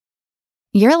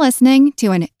You're listening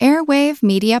to an Airwave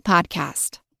Media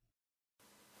Podcast.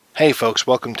 Hey folks,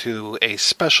 welcome to a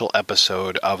special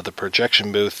episode of The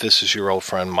Projection Booth. This is your old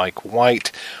friend Mike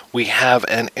White. We have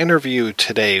an interview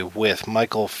today with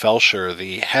Michael Felsher,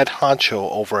 the head honcho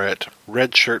over at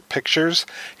Red Shirt Pictures.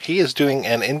 He is doing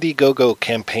an IndieGoGo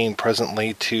campaign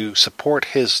presently to support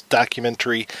his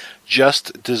documentary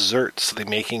Just Desserts, the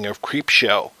Making of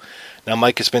Creepshow. Now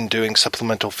Mike has been doing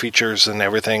supplemental features and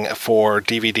everything for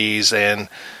DVDs and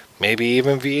maybe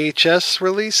even VHS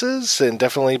releases, and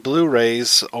definitely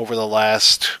Blu-rays over the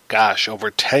last,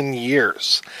 over 10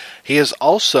 years. He is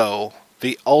also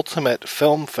the ultimate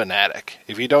film fanatic.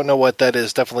 If you don't know what that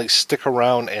is, definitely stick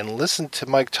around and listen to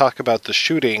Mike talk about the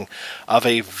shooting of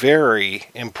a very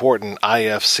important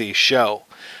IFC show.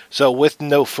 So with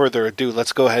no further ado,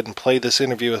 let's go ahead and play this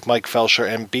interview with Mike Felsher,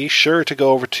 and be sure to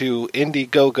go over to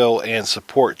IndieGoGo and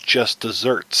support Just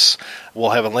Desserts.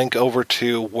 We'll have a link over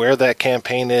to where that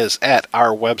campaign is at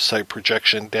our website,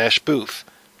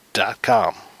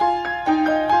 projection-booth.com.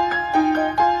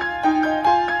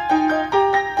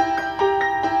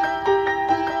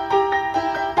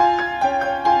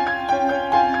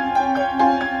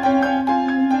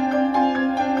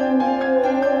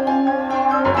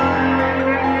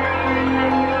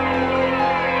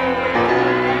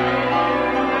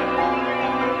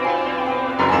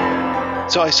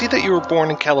 So I see that you were born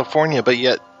in California, but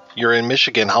yet you're in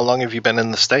Michigan. How long have you been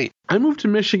in the state? I moved to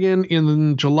Michigan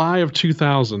in July of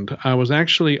 2000. I was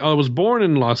born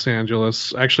in Los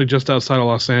Angeles, actually just outside of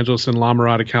Los Angeles in La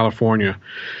Mirada, California.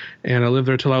 And I lived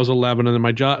there till I was 11. And then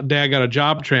my dad got a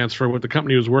job transfer with the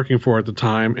company he was working for at the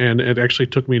time. And it actually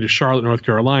took me to Charlotte, North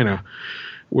Carolina,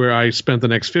 where I spent the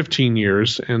next 15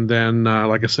 years. And then,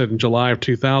 like I said, in July of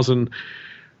 2000,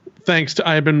 I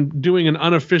had been doing an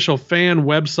unofficial fan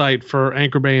website for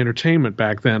Anchor Bay Entertainment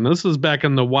back then. This is back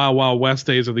in the Wild Wild West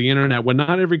days of the internet when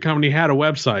not every company had a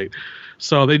website.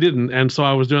 So they didn't. And so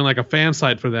I was doing like a fan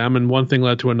site for them, and one thing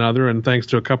led to another. And thanks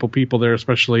to a couple people there,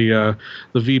 especially the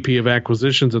VP of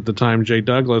acquisitions at the time, Jay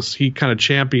Douglas, he kind of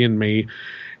championed me.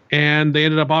 And they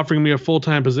ended up offering me a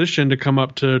full-time position to come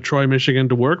up to Troy, Michigan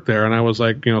to work there. And I was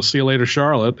like, see you later,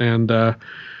 Charlotte. And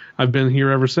I've been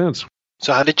here ever since.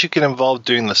 So how did you get involved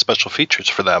doing the special features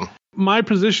for them? My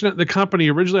position at the company,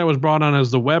 originally I was brought on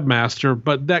as the webmaster,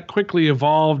 but that quickly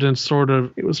evolved and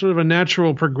it was sort of a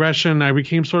natural progression. I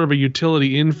became sort of a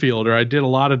utility infielder. I did a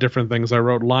lot of different things. I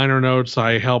wrote liner notes.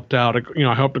 I helped out,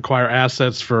 I helped acquire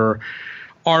assets for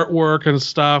artwork and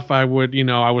stuff. I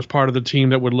was part of the team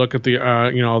that would look at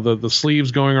the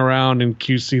sleeves going around and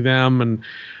QC them, and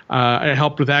I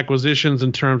helped with acquisitions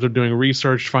in terms of doing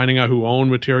research, finding out who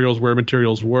owned materials, where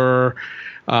materials were.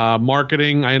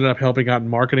 Marketing, I ended up helping out in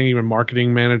marketing, even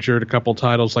marketing manager at a couple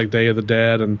titles like Day of the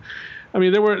Dead. And I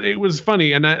mean, it was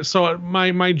funny. And so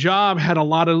my job had a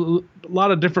lot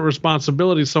of different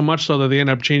responsibilities, so much so that they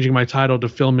ended up changing my title to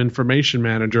Film Information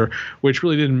Manager, which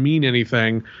really didn't mean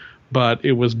anything. But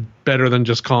it was better than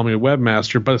just calling me a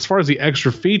webmaster. But as far as the extra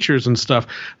features and stuff,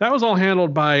 that was all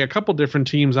handled by a couple different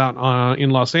teams out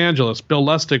in Los Angeles. Bill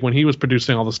Lustig, when he was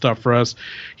producing all the stuff for us,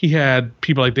 he had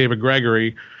people like David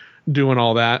Gregory doing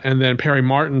all that. And then Perry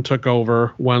Martin took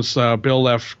over once Bill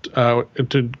left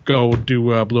to go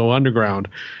do Blue Underground.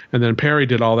 And then Perry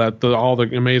did all the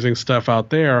amazing stuff out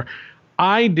there.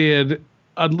 I did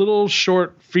a little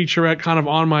short featurette kind of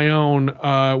on my own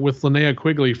with Linnea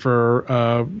Quigley for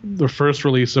the first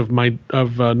release of Night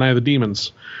of the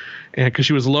Demons. And because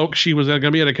she was going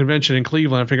to be at a convention in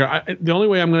Cleveland, I figured the only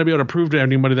way I'm going to be able to prove to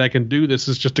anybody that I can do this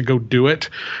is just to go do it.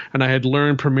 And I had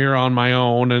learned Premiere on my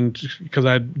own, and because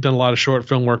I had done a lot of short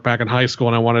film work back in high school,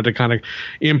 and I wanted to kind of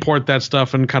import that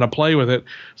stuff and kind of play with it.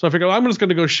 So I figured, I'm just going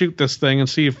to go shoot this thing and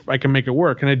see if I can make it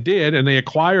work. And I did, and they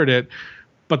acquired it.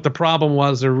 But the problem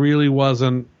was there really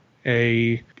wasn't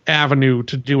a avenue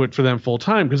to do it for them full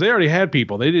time, because they already had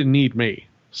people. They didn't need me.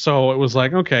 So it was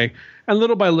like, okay. And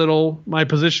little by little, my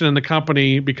position in the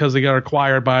company, because they got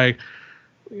acquired by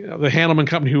the Handelman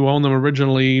company who owned them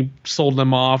originally, sold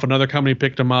them off. Another company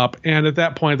picked them up. And at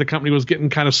that point, the company was getting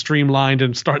kind of streamlined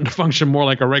and starting to function more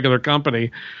like a regular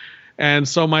company. And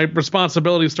so my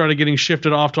responsibilities started getting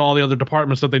shifted off to all the other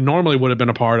departments that they normally would have been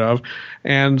a part of.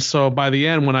 And so by the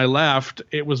end, when I left,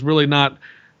 it was really not –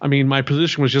 my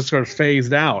position was just sort of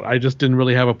phased out. I just didn't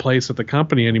really have a place at the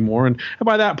company anymore. And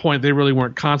by that point, they really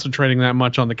weren't concentrating that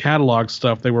much on the catalog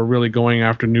stuff. They were really going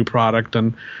after new product.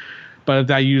 But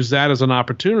I used that as an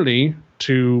opportunity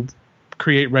to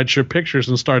create Red Shirt Pictures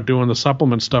and start doing the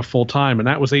supplement stuff full time. And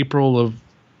that was April of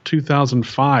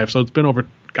 2005. So it's been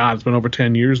over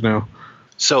 10 years now.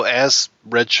 So as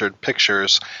Redshirt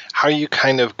Pictures, how are you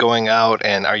kind of going out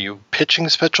and are you pitching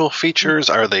special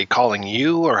features? Are they calling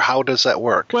you, or how does that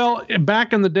work? Well,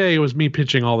 back in the day, it was me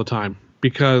pitching all the time,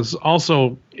 because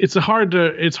also it's hard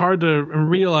to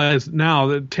realize now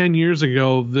that 10 years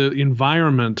ago, the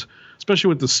environment, especially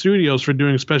with the studios for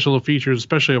doing special features,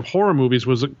 especially of horror movies,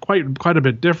 was quite a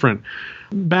bit different.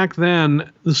 Back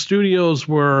then, the studios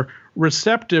were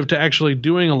receptive to actually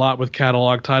doing a lot with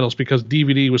catalog titles because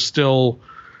DVD was still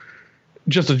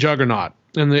just a juggernaut,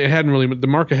 and the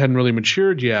market hadn't really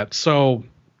matured yet. So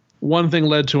one thing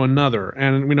led to another,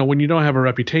 and when you don't have a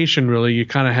reputation, really, you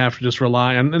kind of have to just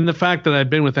rely on. And the fact that I'd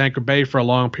been with Anchor Bay for a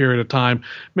long period of time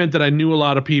meant that I knew a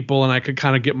lot of people, and I could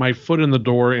kind of get my foot in the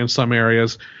door in some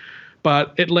areas.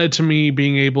 But it led to me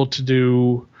being able to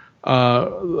do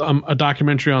a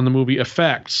documentary on the movie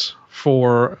Effects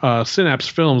for Synapse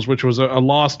Films, which was a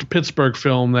lost Pittsburgh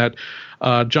film that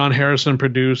John Harrison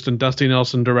produced and Dusty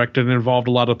Nelson directed, and involved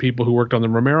a lot of people who worked on the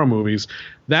Romero movies.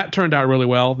 That turned out really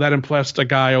well. That impressed a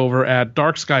guy over at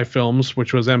Dark Sky Films,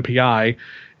 which was MPI,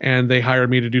 and they hired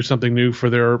me to do something new for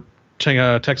their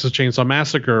Texas Chainsaw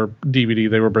Massacre DVD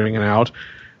they were bringing out.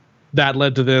 That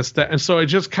led to this. And so it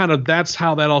just that's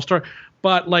how that all started.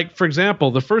 But, like, for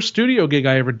example, the first studio gig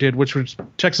I ever did, which was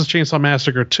Texas Chainsaw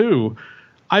Massacre 2,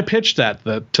 I pitched that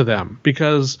to them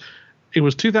because it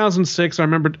was 2006. I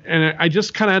remember, and I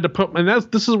just kind of had to put, and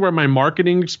this is where my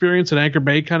marketing experience at Anchor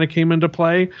Bay kind of came into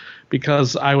play,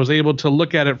 because I was able to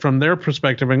look at it from their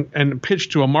perspective and pitch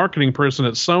to a marketing person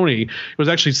at Sony. It was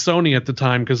actually Sony at the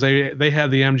time, because they had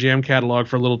the MGM catalog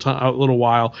for a little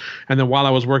while, and then while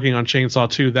I was working on Chainsaw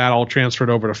 2, that all transferred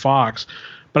over to Fox.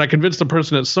 But I convinced the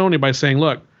person at Sony by saying,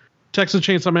 look, Texas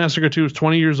Chainsaw Massacre 2 is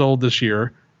 20 years old this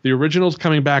year. The original's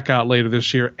coming back out later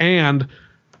this year, and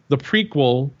the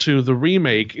prequel to the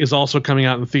remake is also coming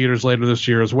out in theaters later this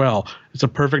year as well. It's a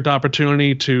perfect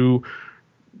opportunity to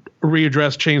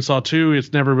readdress Chainsaw 2.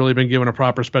 It's never really been given a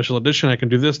proper special edition. I can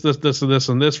do this,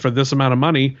 and this for this amount of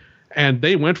money, and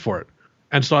they went for it.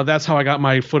 And so that's how I got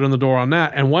my foot in the door on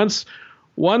that. And once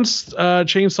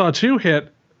Chainsaw 2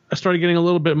 hit, I started getting a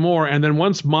little bit more. And then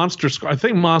once Monster Squad, I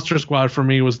think Monster Squad for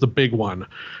me was the big one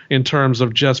in terms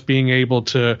of just being able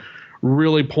to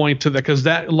really point to that, because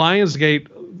that Lionsgate,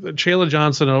 Shayla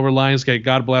Johnson over Lionsgate,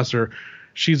 God bless her,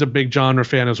 she's a big genre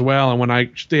fan as well. And when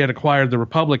they had acquired the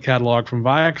Republic catalog from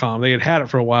Viacom, they had it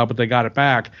for a while, but they got it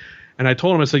back. And I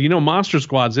told him, I said, Monster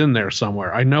Squad's in there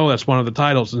somewhere. I know that's one of the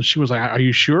titles. And she was like, are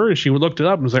you sure? And she looked it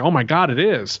up and was like, oh my God, it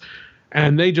is.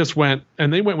 And they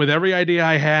went with every idea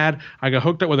I had. I got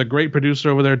hooked up with a great producer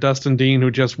over there, Dustin Dean,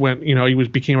 who just went,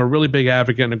 became a really big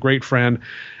advocate and a great friend.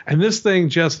 And this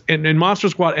thing and Monster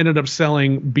Squad ended up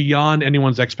selling beyond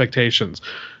anyone's expectations.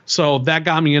 So that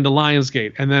got me into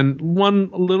Lionsgate. And then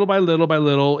little by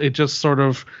little, it just sort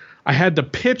of, I had to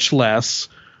pitch less,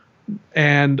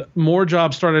 and more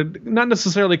jobs started not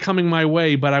necessarily coming my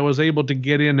way, but I was able to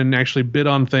get in and actually bid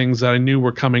on things that I knew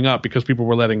were coming up because people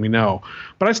were letting me know.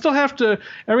 But I still have to,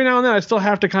 every now and then, I still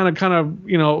have to kind of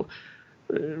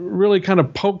really kind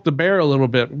of poke the bear a little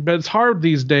bit. But it's hard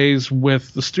these days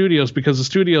with the studios, because the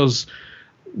studios,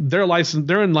 they're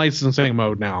in licensing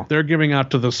mode now. They're giving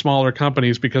out to the smaller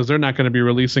companies because they're not going to be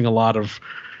releasing a lot of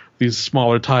these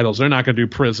smaller titles. They're not going to do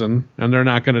Prison, and they're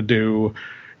not going to do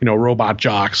Robot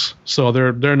Jocks. So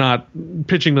they're not,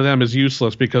 pitching to them is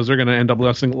useless, because they're going to end up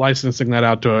licensing that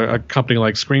out to a company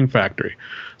like Screen Factory.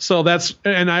 So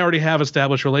and I already have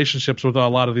established relationships with a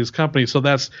lot of these companies. So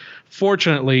that's,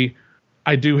 fortunately,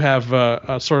 I do have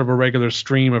a sort of a regular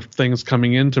stream of things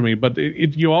coming into me, but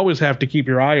you always have to keep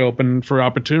your eye open for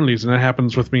opportunities. And that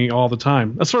happens with me all the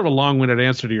time. That's sort of a long-winded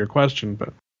answer to your question,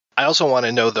 but I also want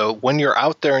to know, though, when you're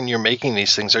out there and you're making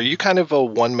these things, are you kind of a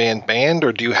one-man band,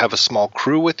 or do you have a small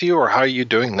crew with you, or how are you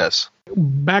doing this?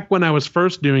 Back when I was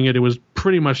first doing it, it was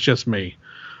pretty much just me.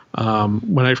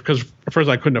 Because at first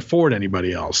I couldn't afford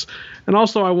anybody else. And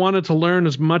also I wanted to learn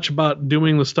as much about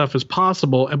doing the stuff as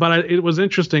possible. But it was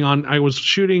interesting. I ended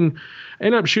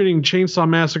up shooting Chainsaw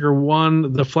Massacre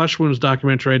 1, the Flesh Wounds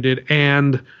documentary I did,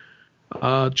 and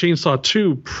Chainsaw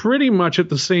 2 pretty much at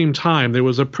the same time. There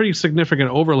was a pretty significant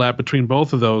overlap between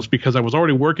both of those, because I was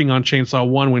already working on Chainsaw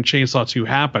 1 when Chainsaw 2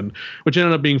 happened, which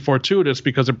ended up being fortuitous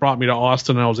because it brought me to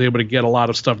Austin and I was able to get a lot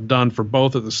of stuff done for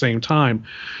both at the same time.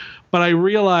 But I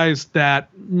realized that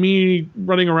me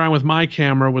running around with my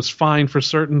camera was fine for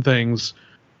certain things.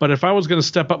 But if I was going to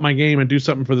step up my game and do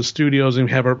something for the studios and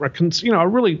have a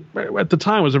really, at the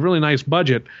time, was a really nice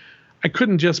budget, I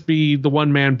couldn't just be the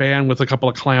one-man band with a couple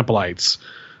of clamp lights.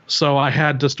 So I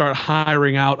had to start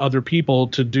hiring out other people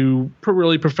to do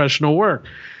really professional work.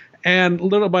 And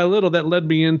little by little, that led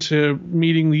me into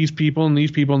meeting these people and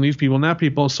these people and these people and that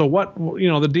people. So what,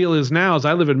 the deal is now is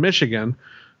I live in Michigan.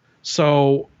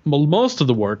 So most of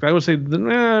the work, I would say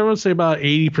about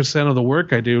 80% of the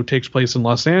work I do takes place in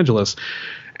Los Angeles.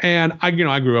 And I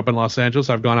grew up in Los Angeles.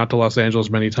 I've gone out to Los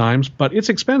Angeles many times, but it's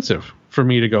expensive for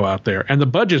me to go out there. And the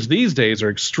budgets these days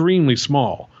are extremely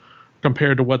small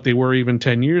compared to what they were even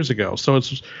 10 years ago. So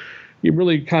you're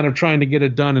really kind of trying to get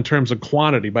it done in terms of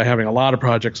quantity by having a lot of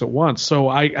projects at once. So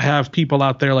I have people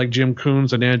out there like Jim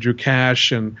Coons and Andrew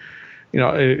Cash and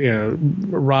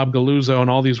Rob Galuzzo and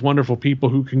all these wonderful people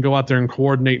who can go out there and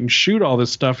coordinate and shoot all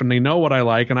this stuff, and they know what I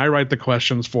like, and I write the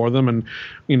questions for them and,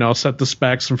 set the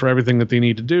specs and for everything that they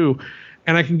need to do.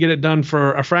 And I can get it done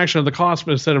for a fraction of the cost,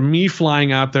 but instead of me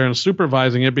flying out there and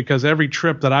supervising it, because every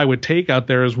trip that I would take out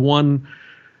there is one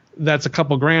that's a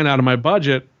couple grand out of my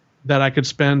budget that I could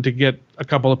spend to get a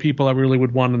couple of people I really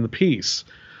would want in the piece.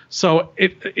 So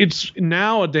it's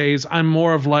nowadays I'm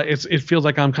more of like it feels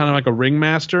like I'm kind of like a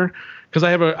ringmaster, because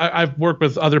I've worked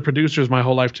with other producers my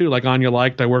whole life too, like Anya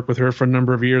Liked. I worked with her for a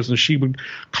number of years, and she would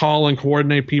call and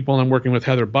coordinate people. And I'm working with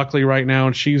Heather Buckley right now,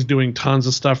 and she's doing tons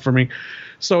of stuff for me.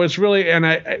 So it's really,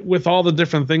 and with all the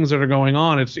different things that are going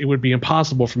on, it would be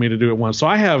impossible for me to do it once. So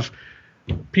I have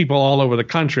people all over the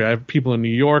country. I have people in New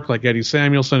York like Eddie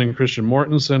Samuelson and Christian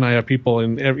Mortensen. I have people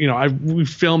in, we've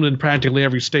filmed in practically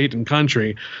every state and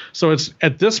country. So it's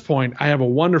at this point, I have a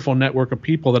wonderful network of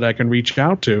people that I can reach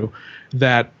out to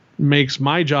that makes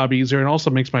my job easier and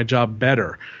also makes my job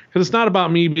better. Because it's not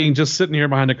about me being just sitting here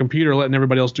behind a computer letting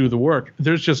everybody else do the work.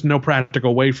 There's just no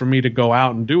practical way for me to go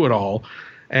out and do it all.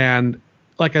 And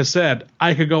like I said,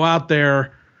 I could go out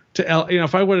there to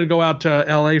if I wanted to go out to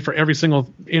LA for every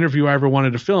single interview I ever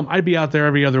wanted to film, I'd be out there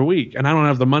every other week, and I don't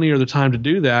have the money or the time to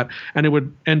do that, and it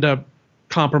would end up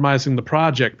compromising the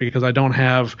project because I don't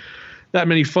have that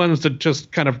many funds to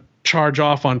just kind of charge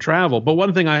off on travel. But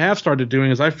one thing I have started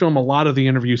doing is I film a lot of the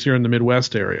interviews here in the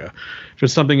Midwest area. If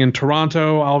there's something in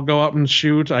Toronto, I'll go up and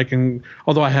shoot.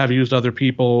 Although I have used other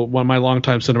people. One of my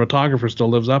longtime cinematographer still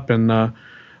lives up in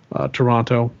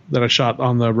Toronto that I shot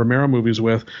on the Romero movies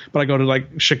with. But I go to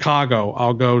like Chicago.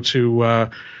 I'll go to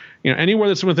anywhere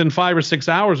that's within 5 or 6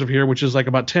 hours of here, which is like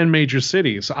about 10 major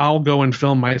cities. I'll go and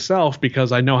film myself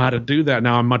because I know how to do that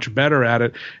now. I'm much better at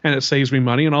it, and it saves me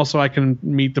money, and also I can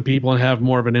meet the people and have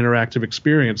more of an interactive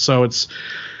experience. So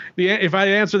if I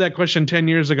answered that question 10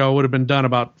 years ago, it would have been done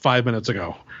about 5 minutes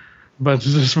ago. But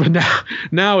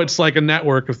now it's like a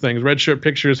network of things. Red Shirt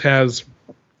Pictures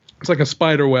it's like a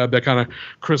spider web that kind of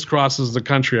crisscrosses the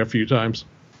country a few times.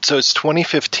 So it's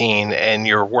 2015, and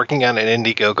you're working on an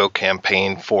IndieGoGo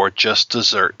campaign for Just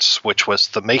Desserts, which was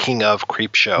the Making of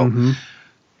Creepshow. Mm-hmm.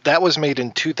 That was made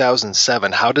in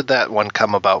 2007. How did that one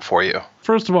come about for you?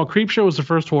 First of all, Creepshow was the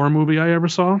first horror movie I ever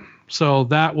saw. So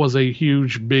that was a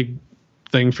huge, big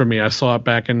thing for me. I saw it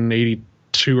back in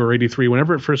 82 or 83,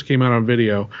 whenever it first came out on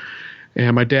video.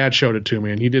 And my dad showed it to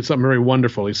me, and he did something very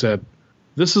wonderful. He said,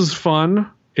 "This is fun.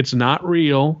 It's not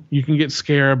real. You can get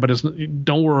scared, but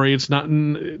don't worry. It's not.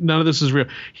 None of this is real."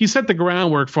 He set the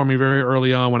groundwork for me very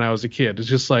early on when I was a kid. It's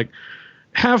just like,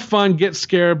 have fun, get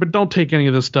scared, but don't take any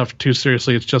of this stuff too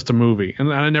seriously. It's just a movie.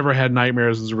 And I never had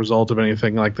nightmares as a result of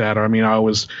anything like that. Or I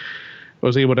was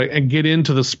able to get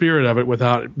into the spirit of it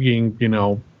without being,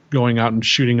 going out and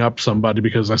shooting up somebody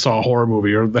because I saw a horror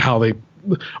movie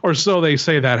or so they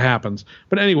say that happens.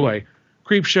 But anyway,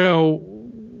 Creepshow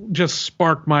just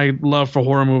sparked my love for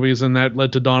horror movies, and that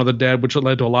led to Dawn of the Dead, which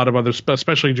led to a lot of other,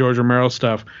 especially George Romero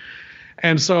stuff.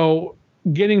 And so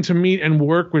getting to meet and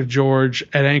work with George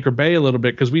at Anchor Bay a little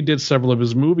bit, because we did several of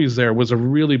his movies there, was a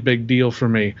really big deal for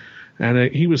me.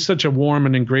 And he was such a warm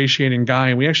and ingratiating guy,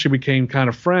 and we actually became kind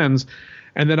of friends.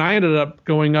 And then I ended up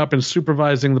going up and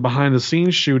supervising the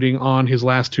behind-the-scenes shooting on his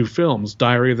last two films,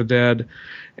 Diary of the Dead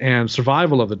and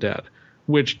Survival of the Dead,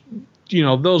 which,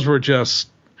 those were just...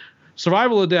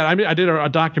 Survival of the Dead, I did a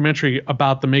documentary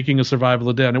about the making of Survival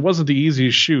of the Dead, and it wasn't the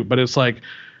easiest shoot, but it's like,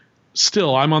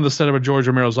 still, I'm on the set of a George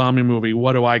Romero zombie movie.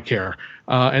 What do I care?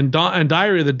 And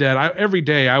Diary of the Dead, every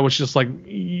day I was just like,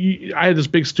 I had this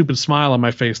big stupid smile on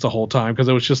my face the whole time, because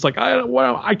I was just like,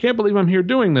 I can't believe I'm here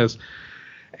doing this.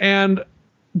 And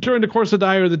during the course of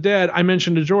Diary of the Dead, I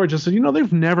mentioned to George, I said,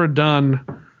 they've never done,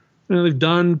 they've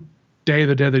done Day of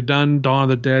the Dead, they've done Dawn of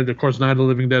the Dead, of course Night of the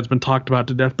Living Dead's been talked about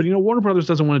to death, but Warner Brothers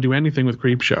doesn't want to do anything with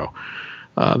Creepshow.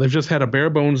 They've just had a bare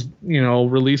bones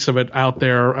release of it out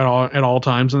there at all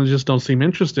times, and they just don't seem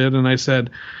interested. And I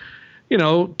said,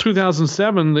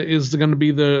 2007 is going to be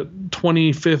the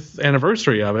 25th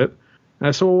anniversary of it, And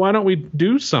I said, well, why don't we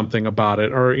do something about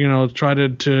it, or try to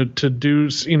do,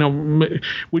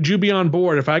 would you be on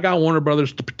board if I got Warner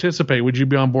Brothers to participate? Would you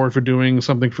be on board for doing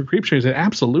something for Creepshow? He said,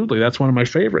 absolutely. That's one of my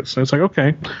favorites. So it's like,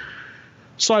 okay.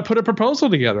 So I put a proposal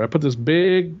together. I put this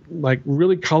big, like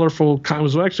really colorful. It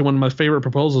was actually one of my favorite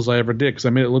proposals I ever did because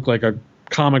I made it look like a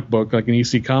comic book, like an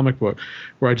EC comic book,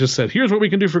 where I just said, here's what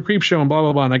we can do for Creepshow and blah,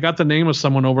 blah, blah. And I got the name of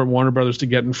someone over at Warner Brothers to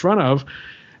get in front of.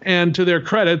 And to their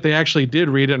credit, they actually did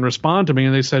read it and respond to me.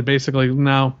 And they said, basically,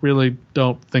 no, really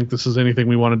don't think this is anything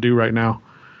we want to do right now.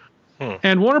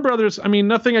 And Warner Brothers, I mean,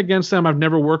 nothing against them. I've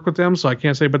never worked with them, so I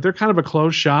can't say, but they're kind of a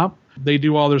closed shop. They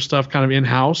do all their stuff kind of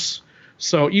in-house.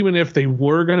 So even if they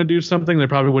were going to do something, they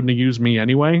probably wouldn't have used me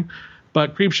anyway.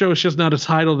 But Creepshow is just not a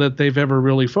title that they've ever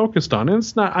really focused on. And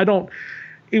it's not,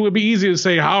 it would be easy to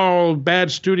say, how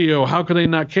bad studio, how could they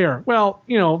not care? Well,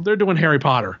 they're doing Harry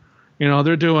Potter.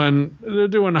 They're doing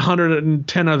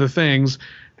 110 other things.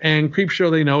 And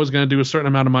Creepshow, they know, is going to do a certain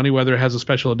amount of money, whether it has a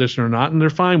special edition or not. And they're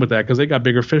fine with that because they got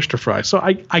bigger fish to fry. So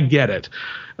I get it,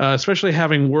 especially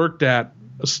having worked at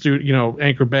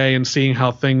Anchor Bay and seeing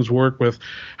how things work with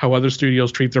how other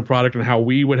studios treat their product and how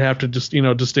we would have to just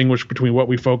distinguish between what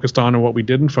we focused on and what we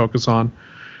didn't focus on.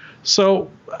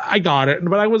 So I got it,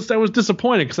 but I was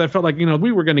disappointed because I felt like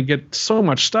we were going to get so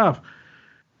much stuff,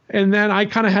 and then I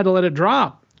kind of had to let it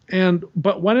drop.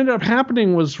 But what ended up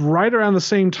happening was right around the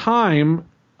same time,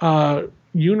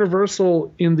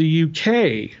 Universal in the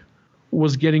UK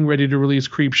was getting ready to release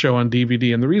Creepshow on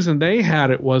DVD. And the reason they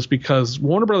had it was because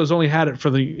Warner Brothers only had it for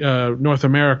the North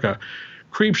America.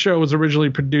 Creepshow was originally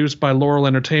produced by Laurel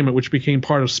Entertainment, which became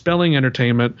part of Spelling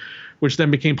Entertainment, which then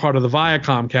became part of the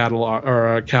Viacom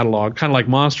catalog, kind of like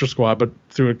Monster Squad, but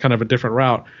through a kind of a different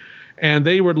route. And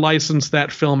they would license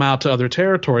that film out to other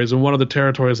territories. And one of the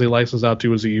territories they licensed out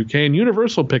to was the UK. And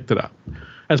Universal picked it up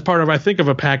as part of, I think, of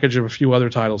a package of a few other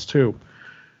titles too.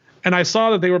 And I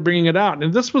saw that they were bringing it out.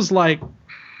 And this was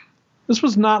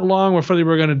not long before they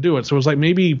were going to do it. So it was like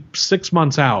maybe 6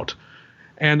 months out.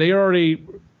 And they already,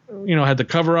 had the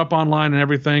cover up online and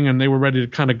everything, and they were ready to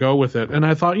kind of go with it. And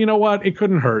I thought, you know what? It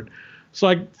couldn't hurt. So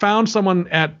I found someone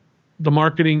at the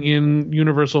marketing in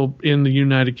Universal in the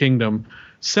United Kingdom,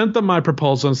 sent them my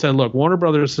proposal and said, look, Warner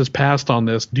Brothers has passed on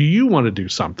this. Do you want to do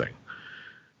something?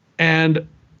 And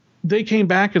they came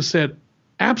back and said,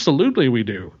 absolutely we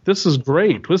do. This is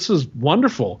great. This is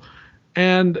wonderful.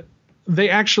 And they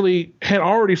actually had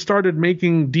already started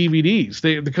making DVDs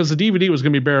because the DVD was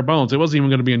going to be bare bones. It wasn't even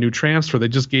going to be a new transfer. They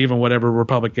just gave them whatever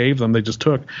Republic gave them. They just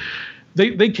took.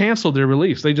 They canceled their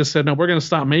release. They just said, no, we're going to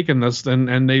stop making this.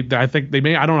 And I think they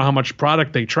may, I don't know how much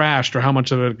product they trashed or how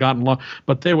much of it had gotten lost,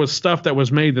 but there was stuff that was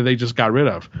made that they just got rid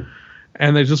of.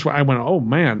 And I went, oh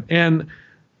man. And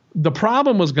the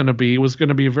problem was going to be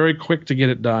very quick to get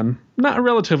it done. Not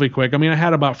relatively quick. I mean, I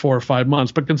had about 4 or 5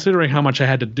 months, but considering how much I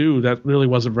had to do, that really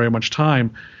wasn't very much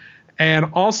time. And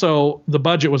also the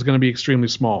budget was going to be extremely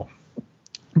small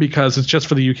because it's just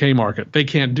for the UK market. They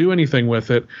can't do anything with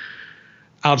it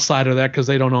outside of that because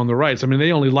they don't own the rights. I mean,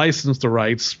 they only licensed the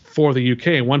rights for the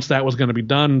UK. Once that was going to be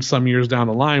done some years down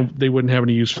the line, they wouldn't have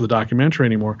any use for the documentary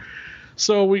anymore.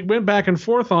 So we went back and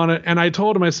forth on it, and I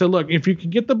told him, I said, look, if you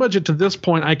can get the budget to this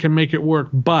point, I can make it work,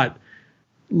 but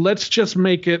let's just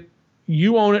make it,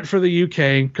 you own it for the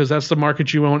UK because that's the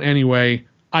market you own anyway.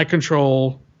 I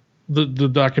control the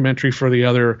documentary for the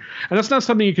other. And that's not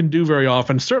something you can do very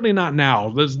often, certainly not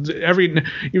now.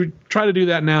 You try to do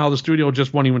that now, the studio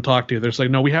just won't even talk to you. They're like,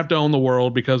 no, we have to own the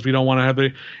world because we don't want to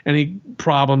have any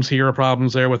problems here or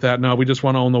problems there with that. No, we just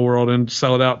want to own the world and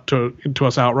sell it out to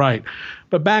us outright.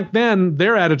 But back then,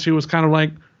 their attitude was kind of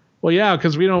like, well, yeah,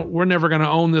 because we're never going to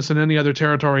own this in any other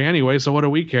territory anyway, so what do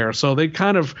we care? So they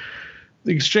kind of,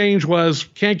 the exchange was,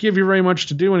 can't give you very much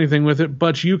to do anything with it,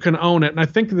 but you can own it. And I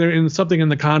think something in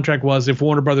the contract was if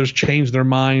Warner Brothers changed their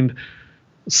mind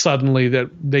suddenly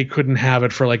that they couldn't have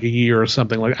it for like a year or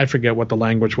something. Like, I forget what the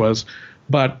language was.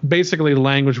 But basically the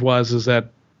language is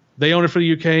that they own it for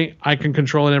the UK, I can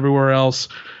control it everywhere else,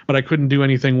 but I couldn't do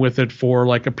anything with it for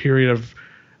like a period of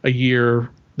a year.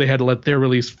 They had to let their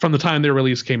release from the time their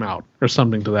release came out or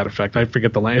something to that effect. I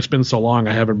forget the language. It's been so long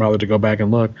I haven't bothered to go back and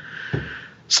look.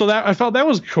 So that I felt that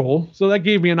was cool. So that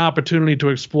gave me an opportunity to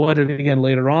exploit it again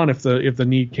later on if the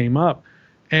need came up,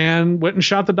 and went and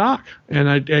shot the doc. And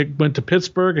I went to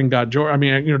Pittsburgh and got George. I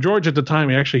mean, George at the time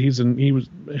he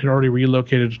had already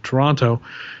relocated to Toronto,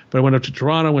 but I went up to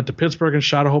Toronto, went to Pittsburgh and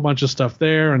shot a whole bunch of stuff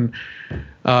there. And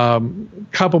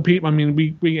couple people. I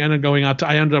mean, we ended up going out.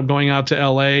 I ended up going out to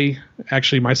L.A.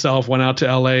 Actually, myself went out to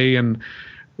L.A. and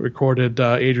recorded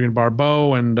Adrienne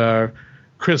Barbeau and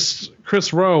Chris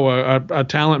Chris Rowe, a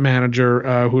talent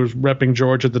manager who was repping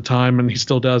George at the time, and he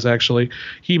still does actually,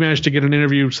 he managed to get an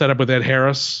interview set up with Ed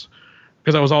Harris,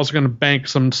 because I was also going to bank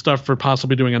some stuff for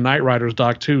possibly doing a Knight Riders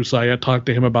doc too. So I had talked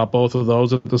to him about both of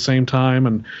those at the same time,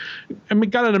 and we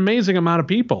got an amazing amount of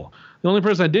people. The only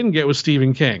person I didn't get was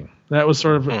Stephen King. That was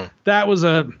sort of that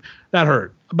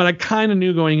hurt. But I kind of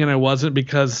knew going in I wasn't,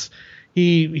 because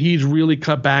he's really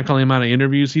cut back on the amount of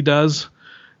interviews he does,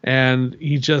 and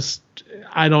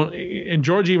and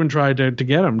George even tried to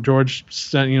get him. George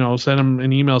sent him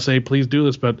an email saying, please do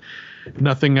this, but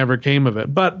nothing ever came of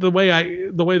it. But the way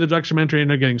the documentary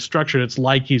ended up getting structured, it's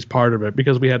like he's part of it,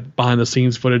 because we had behind the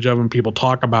scenes footage of him, people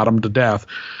talk about him to death.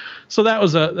 So that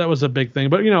was a big thing.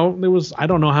 But there was, I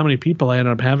don't know how many people I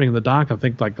ended up having in the doc. I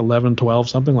think like 11, 12,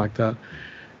 something like that.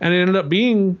 And it ended up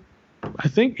being, I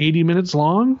think, 80 minutes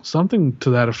long, something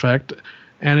to that effect.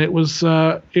 And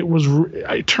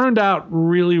it turned out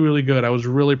really, really good. I was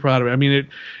really proud of it. I mean,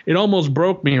 it almost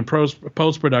broke me in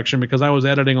post-production, because I was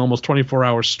editing almost 24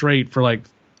 hours straight for like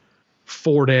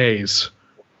 4 days.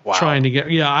 Wow. Trying to get,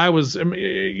 I was,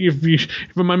 if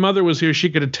my mother was here,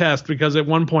 she could attest, because at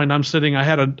one point I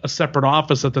had a separate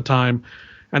office at the time,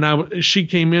 and she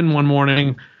came in one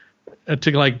morning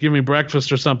to like give me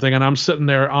breakfast or something, and I'm sitting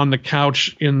there on the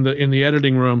couch in the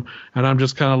editing room, and I'm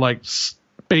just kind of like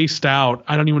spaced out.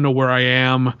 I don't even know where I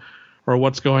am or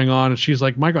what's going on. And she's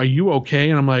like, Mike, are you okay?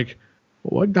 And I'm like,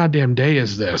 what goddamn day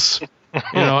is this?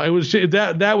 It was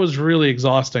that was really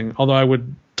exhausting, although I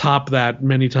would top that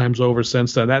many times over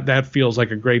since then. That feels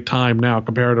like a great time now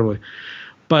comparatively.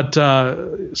 But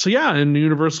and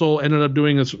Universal ended up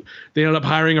doing this. They ended up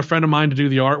hiring a friend of mine to do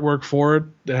the artwork for it,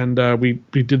 and we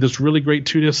did this really great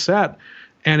 2-disc set,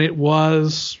 and it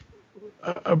was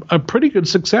a pretty good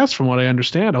success from what I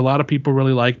understand. A lot of people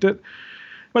really liked it,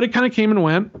 but it kind of came and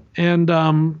went. And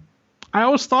I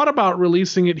always thought about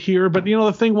releasing it here, but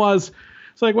the thing was,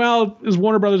 it's like, well, is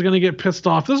Warner Brothers going to get pissed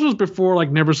off? This was before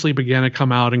like Never Sleep Again had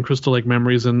come out and Crystal Lake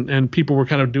Memories, and people were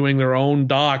kind of doing their own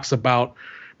docs about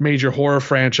major horror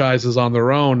franchises on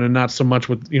their own, and not so much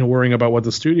with worrying about what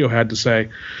the studio had to say,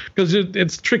 because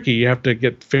it's tricky. You have to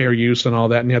get fair use and all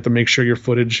that, and you have to make sure your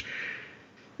footage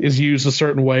is used a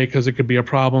certain way, because it could be a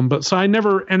problem. But so I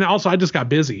just got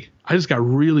busy. I just got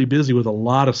really busy with a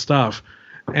lot of stuff,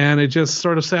 and it just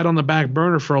sort of sat on the back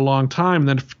burner for a long time. And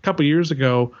then a couple of years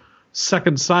ago,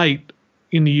 Second Sight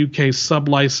in the UK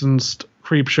sub-licensed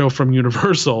Creepshow from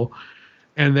Universal,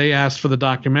 and they asked for the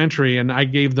documentary, and I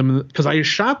gave them, because I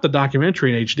shot the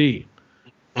documentary in HD.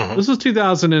 Mm-hmm. This was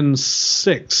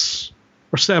 2006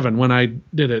 or 7 when I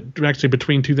did it, actually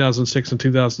between 2006 and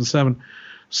 2007.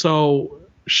 So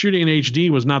shooting in HD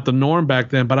was not the norm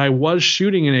back then, but I was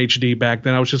shooting in HD back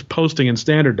then. I was just posting in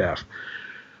standard def.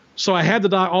 So I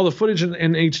had all the footage in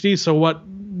HD. So what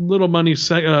little money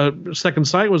Second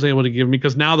Sight was able to give me,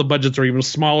 because now the budgets are even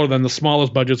smaller than the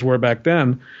smallest budgets were back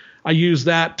then, I used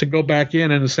that to go back in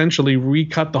and essentially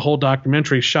recut the whole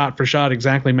documentary shot for shot,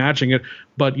 exactly matching it,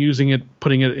 but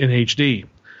putting it in HD.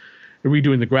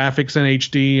 Redoing the graphics in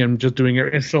HD and just doing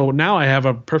it. And so now I have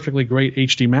a perfectly great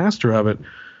HD master of it.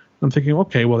 I'm thinking,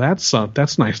 okay, well, that's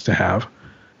nice to have.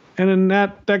 And then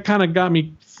that kind of got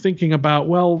me thinking about,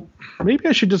 well, maybe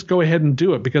I should just go ahead and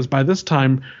do it, because by this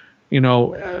time,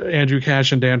 Andrew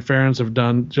Cash and Dan Ferens have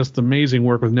done just amazing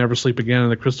work with Never Sleep Again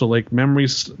and the Crystal Lake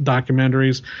Memories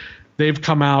documentaries. They've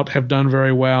come out, have done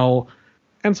very well.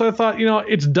 And so I thought,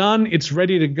 it's done, it's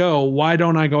ready to go. Why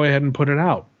don't I go ahead and put it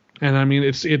out? And I mean,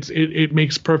 it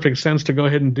makes perfect sense to go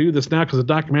ahead and do this now, because the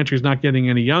documentary is not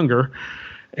getting any younger.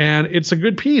 And it's a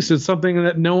good piece. It's something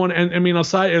that no one, and I mean,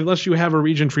 aside, unless you have a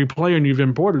region-free player and you've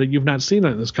imported it, you've not seen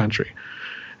it in this country.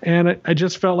 And I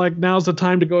just felt like now's the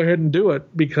time to go ahead and do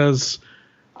it, because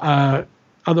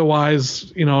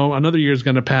otherwise, another year is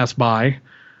going to pass by.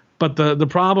 But the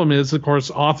problem is, of course,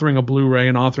 authoring a Blu-ray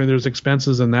and authoring, there's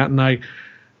expenses in that.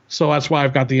 So that's why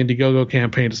I've got the IndieGoGo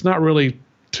campaign. It's not really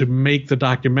to make the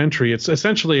documentary. It's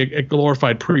essentially a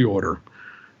glorified pre-order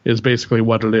is basically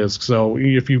what it is. So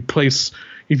if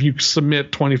you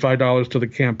submit $25 to the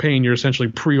campaign, you're essentially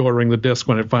pre-ordering the disc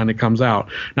when it finally comes out.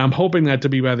 Now, I'm hoping that to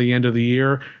be by the end of the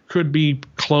year. Could be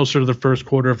closer to the first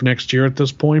quarter of next year at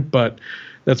this point, but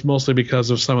that's mostly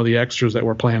because of some of the extras that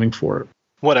we're planning for it.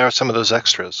 What are some of those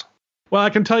extras? Well,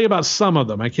 I can tell you about some of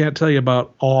them. I can't tell you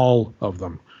about all of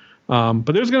them.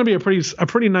 But there's going to be a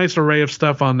pretty nice array of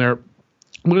stuff on there.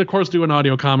 I'm going to, of course, do an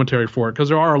audio commentary for it, because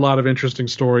there are a lot of interesting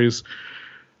stories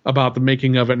about the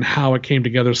making of it and how it came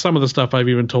together. Some of the stuff I've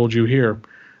even told you here.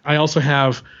 I also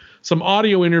have some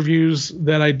audio interviews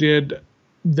that I did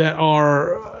that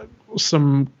are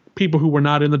some people who were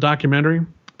not in the documentary.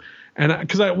 And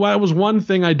because that was one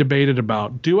thing I debated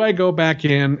about. Do I go back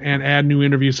in and add new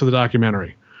interviews to the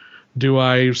documentary? Do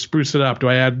I spruce it up? Do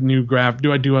I add new graph?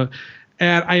 Do I do a...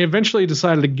 And I eventually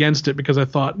decided against it because I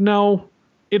thought, no,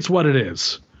 it's what it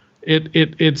is.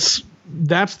 It's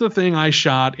that's the thing I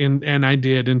shot and I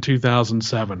did in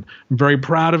 2007. I'm very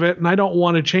proud of it, and I don't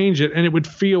want to change it. And it would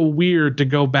feel weird to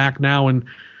go back now and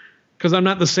because I'm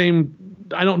not the same.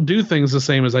 I don't do things the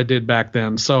same as I did back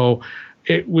then. So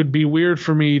it would be weird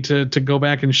for me to go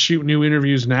back and shoot new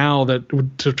interviews now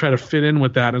to try to fit in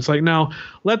with that. It's like, no,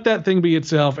 let that thing be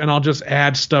itself, and I'll just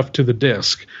add stuff to the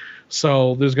disc.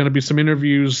 So there's going to be some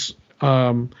interviews,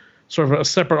 sort of a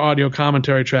separate audio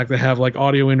commentary track that have like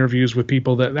audio interviews with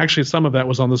people that actually some of that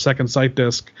was on the second sight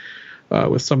disc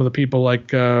with some of the people like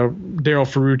Daryl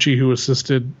Ferrucci, who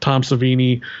assisted Tom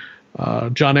Savini,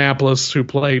 John Apples, who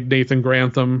played Nathan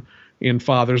Grantham in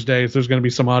Father's Day. So there's going to be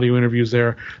some audio interviews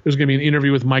there. There's going to be an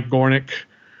interview with Mike Gornick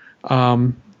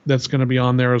that's going to be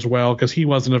on there as well because he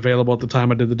wasn't available at the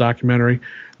time I did the documentary.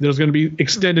 There's going to be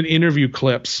extended interview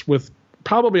clips with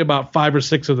probably about 5 or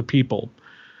 6 of the people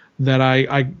that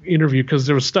I interviewed because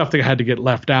there was stuff that had to get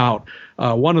left out.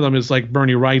 One of them is like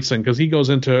Bernie Wrightson because he goes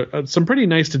into some pretty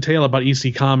nice detail about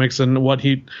EC Comics and what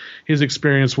his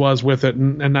experience was with it,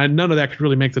 and none of that could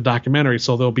really make the documentary,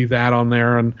 so there'll be that on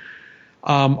there. And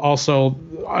also,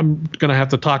 I'm going to have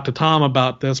to talk to Tom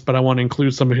about this, but I want to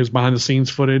include some of his behind-the-scenes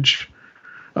footage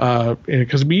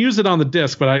because we use it on the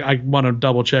disc, but I want to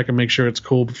double-check and make sure it's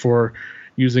cool before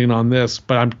using it on this.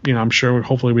 But I'm sure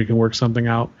hopefully we can work something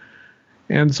out.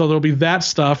 And so there'll be that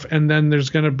stuff, and then there's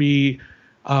going to be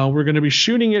we're going to be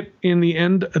shooting it at the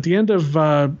end of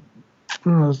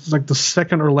it's like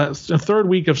the third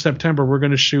week of September. We're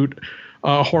going to shoot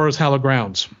Horror's Hallowed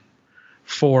Grounds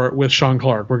with Sean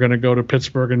Clark. We're going to go to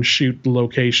Pittsburgh and shoot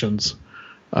locations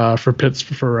for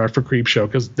Creepshow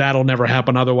because that'll never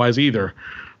happen otherwise either.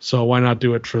 So why not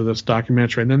do it for this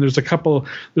documentary? And then there's some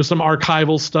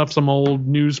archival stuff, some old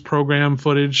news program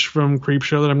footage from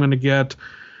Creepshow that I'm going to get.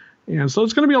 And so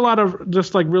it's going to be a lot of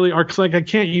just like really like I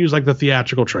can't use like the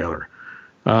theatrical trailer.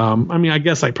 I mean, I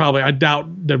guess I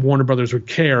doubt that Warner Brothers would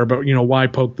care, but why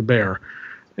poke the bear?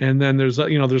 And then there's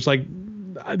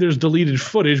deleted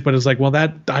footage, but it's like, well,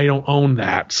 that I don't own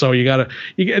that. So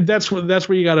that's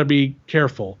where you gotta be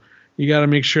careful. You gotta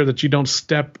make sure that you don't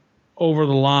step over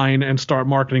the line and start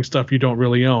marketing stuff you don't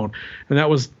really own. And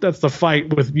that's the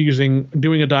fight with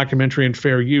doing a documentary in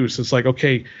fair use. It's like,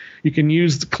 okay, you can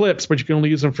use the clips, but you can only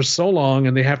use them for so long,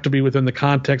 and they have to be within the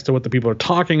context of what the people are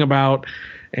talking about,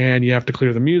 and you have to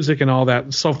clear the music and all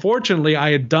that. So fortunately,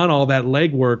 I had done all that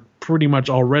legwork pretty much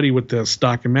already with this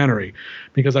documentary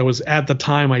because I was at the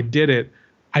time I did it,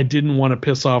 I didn't want to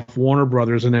piss off Warner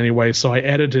Brothers in any way, so I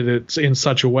edited it in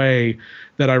such a way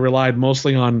that I relied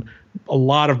mostly on a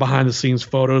lot of behind-the-scenes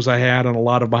photos I had and a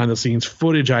lot of behind-the-scenes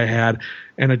footage I had,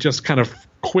 and it just kind of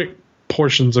quick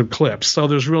portions of clips. So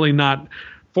there's really not,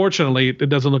 fortunately, it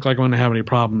doesn't look like I'm going to have any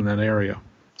problem in that area.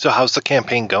 So how's the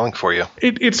campaign going for you?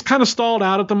 It's kind of stalled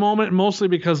out at the moment, mostly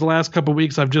because the last couple of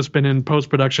weeks I've just been in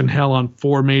post-production hell on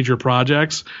 4 major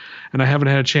projects, and I haven't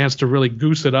had a chance to really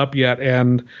goose it up yet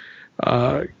and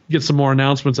get some more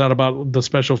announcements out about the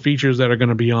special features that are going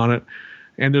to be on it.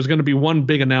 And there's going to be one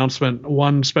big announcement,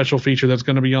 one special feature that's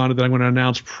going to be on it that I'm going to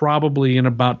announce probably in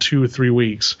about 2 or 3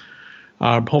 weeks.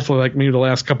 Hopefully like maybe the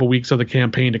last couple weeks of the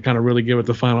campaign to kind of really give it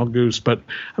the final goose. But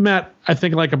I'm at, I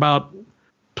think, like about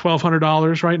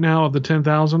 $1,200 right now of the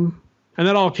 $10,000. And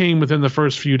that all came within the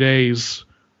first few days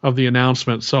of the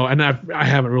announcement. So, and I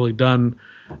haven't really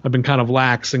I've been kind of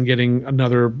lax in getting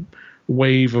another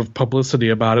wave of publicity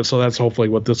about it. So that's hopefully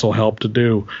what this will help to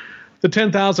do. The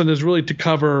 $10,000 is really to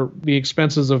cover the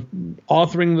expenses of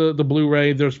authoring the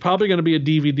Blu-ray. There's probably going to be a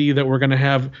DVD that we're going to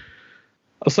have.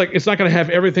 It's not going to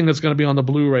have everything that's going to be on the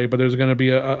Blu-ray, but there's going to be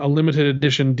a limited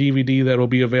edition DVD that will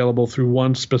be available through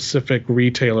one specific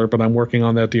retailer, but I'm working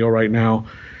on that deal right now.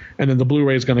 And then the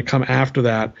Blu-ray is going to come after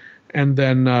that. And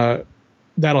then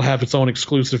that'll have its own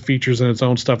exclusive features and its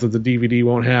own stuff that the DVD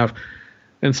won't have.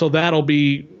 And so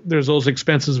there's those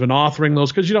expenses of authoring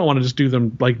those because you don't want to just do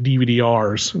them like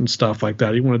DVD-Rs and stuff like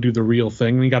that. You want to do the real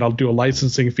thing. And you got to do a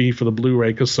licensing fee for the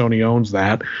Blu-ray because Sony owns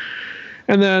that.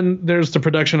 And then there's the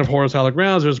production of Horror's Hallowed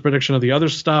Grounds. There's production of the other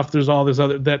stuff. There's all this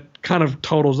other that kind of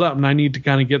totals up. And I need to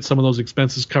kind of get some of those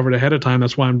expenses covered ahead of time.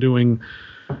 That's why I'm doing,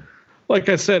 like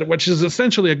I said, which is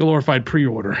essentially a glorified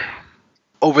pre-order.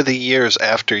 Over the years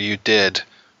after you did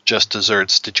Just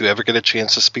Desserts, did you ever get a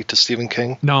chance to speak to Stephen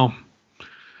King? No.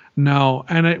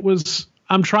 And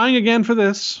I'm trying again for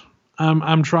this.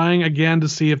 I'm trying again to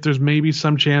see if there's maybe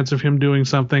some chance of him doing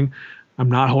something. I'm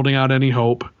not holding out any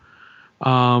hope.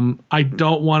 I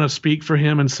don't want to speak for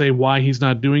him and say why he's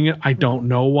not doing it. I don't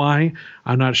know why.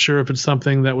 I'm not sure if it's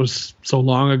something that was so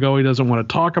long ago he doesn't want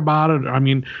to talk about it. I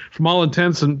mean, from all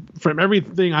intents and from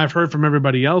everything I've heard from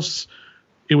everybody else,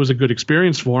 it was a good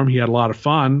experience for him. He had a lot of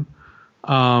fun.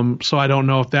 So I don't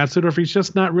know if that's it or if he's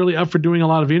just not really up for doing a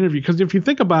lot of interviews. Because if you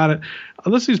think about it,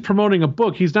 unless he's promoting a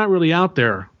book, he's not really out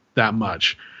there that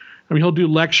much. I mean, he'll do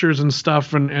lectures and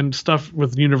stuff and stuff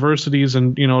with universities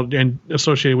and, and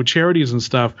associated with charities and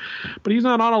stuff. But he's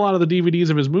not on a lot of the DVDs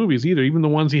of his movies either, even the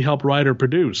ones he helped write or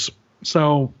produce.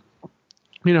 So,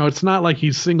 it's not like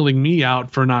he's singling me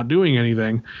out for not doing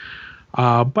anything.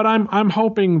 But I'm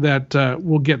hoping that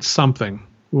we'll get something.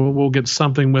 We'll get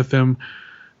something with him.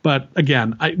 But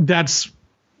again, that's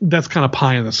kind of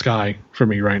pie in the sky for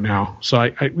me right now.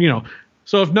 So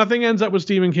so if nothing ends up with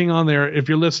Stephen King on there, if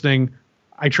you're listening,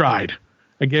 I tried.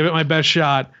 I gave it my best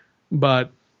shot, but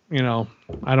I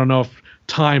don't know if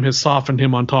time has softened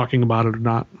him on talking about it or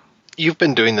not. You've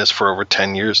been doing this for over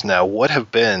 10 years now. What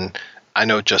have been, I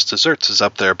know Just Desserts is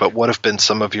up there, but what have been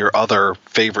some of your other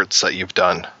favorites that you've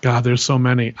done? God, there's so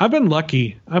many. I've been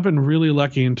lucky. I've been really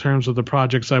lucky in terms of the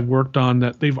projects I've worked on,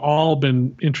 that they've all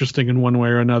been interesting in one way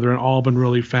or another and all been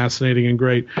really fascinating and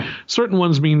great. Certain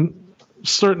ones mean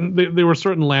there were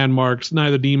certain landmarks. Night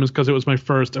of the Demons because it was my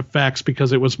first, effects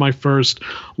because it was my first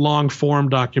long form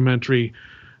documentary,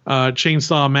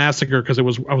 Chainsaw Massacre because I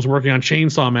was working on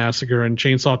Chainsaw Massacre, and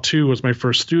Chainsaw 2 was my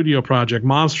first studio project,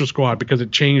 Monster Squad because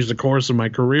it changed the course of my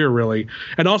career really,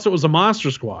 and also it was a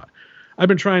Monster Squad. I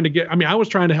was trying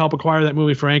to help acquire that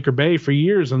movie for Anchor Bay for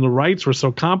years, and the rights were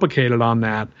so complicated on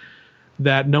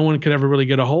that no one could ever really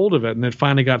get a hold of it, and it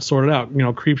finally got sorted out.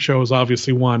 Creepshow is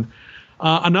obviously one.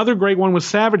 Another great one was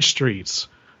Savage Streets,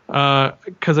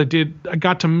 because I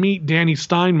got to meet Danny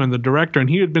Steinman, the director, and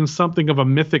he had been something of a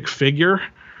mythic figure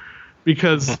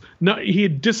because he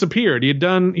had disappeared. He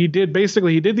did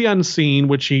The Unseen,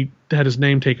 which he had his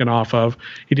name taken off of.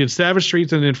 He did Savage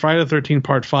Streets and then Friday the 13th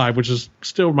Part 5, which is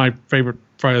still my favorite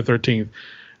Friday the 13th.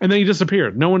 And then he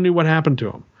disappeared. No one knew what happened to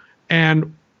him.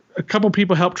 And a couple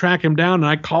people helped track him down, and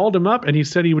I called him up, and he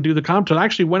said he would do the commentary. I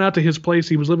actually went out to his place.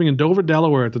 He was living in Dover,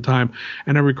 Delaware at the time,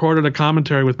 and I recorded a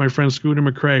commentary with my friend Scooter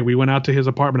McRae. We went out to his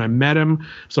apartment. I met him.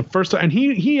 It's the first time, and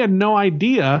he had no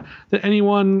idea that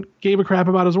anyone gave a crap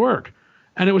about his work.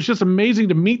 And it was just amazing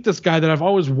to meet this guy that I've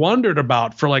always wondered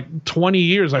about for like 20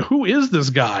 years. Like, who is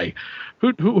this guy?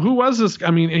 Who was this?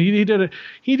 I mean, he did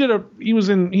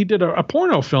a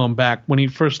porno film back when he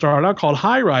first started out called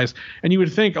High Rise, and you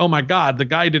would think, oh my God, the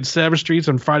guy did Savage Streets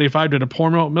and Friday 5 did a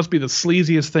porno. It must be the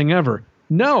sleaziest thing ever.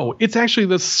 No, it's actually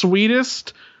the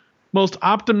sweetest, most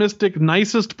optimistic,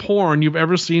 nicest porn you've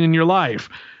ever seen in your life.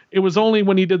 It was only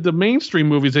when he did the mainstream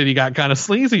movies that he got kind of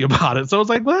sleazy about it. So I was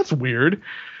like, well, that's weird.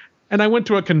 And I went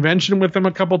to a convention with him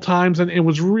a couple times, and it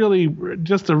was really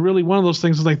just one of those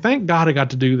things. I was like, thank God I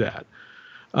got to do that.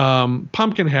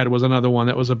 Pumpkinhead was another one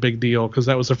that was a big deal because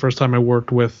that was the first time I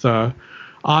worked with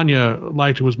Anya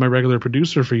Light, who was my regular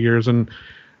producer for years, and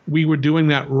we were doing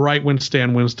that right when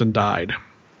Stan Winston died,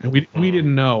 and we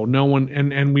didn't know, no one,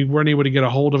 and we weren't able to get a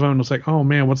hold of him. It was like, oh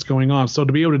man, what's going on? So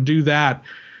to be able to do that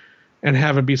and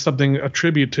have it be a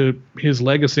tribute to his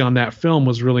legacy on that film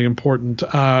was really important.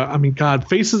 God,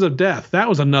 Faces of Death, that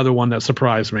was another one that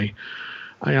surprised me.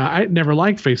 I never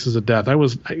liked Faces of Death.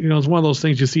 It's one of those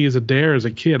things you see as a dare as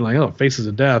a kid, like, oh, Faces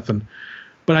of Death.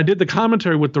 But I did the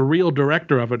commentary with the real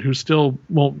director of it, who still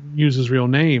won't use his real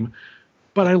name.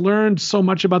 But I learned so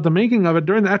much about the making of it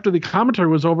after the commentary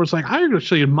was over. It's like, I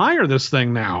actually admire this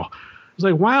thing now. It's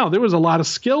like, wow, there was a lot of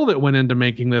skill that went into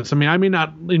making this. I mean, I may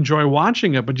not enjoy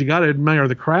watching it, but you got to admire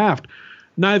the craft.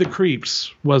 Night of the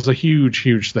Creeps was a huge,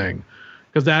 huge thing.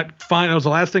 Because that was the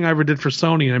last thing I ever did for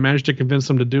Sony, and I managed to convince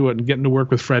them to do it. And getting to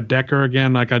work with Fred Decker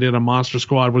again, like I did on Monster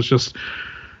Squad, was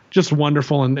just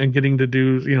wonderful. And getting to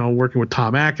do, working with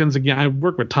Tom Atkins again. I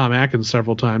worked with Tom Atkins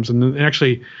several times, and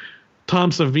actually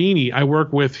Tom Savini, I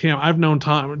work with him. I've known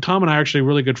Tom. Tom and I are actually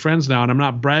really good friends now, and I'm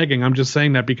not bragging. I'm just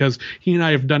saying that because he and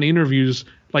I have done interviews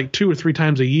like 2 or 3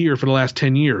 times a year for the last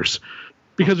 10 years.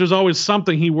 Because there's always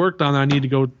something he worked on that I need to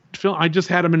go film. I just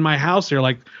had him in my house here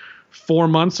like 4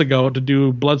 months ago to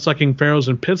do Bloodsucking Pharaohs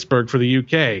in Pittsburgh for the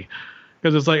UK.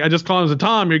 Because it's like, I just call him and say,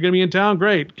 Tom, you're going to be in town?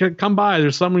 Great. Come by.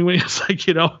 There's something. It's like,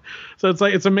 so it's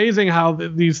like, it's amazing how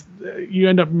you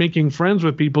end up making friends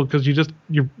with people because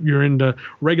you're into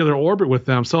regular orbit with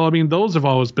them. So, I mean, those have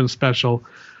always been special.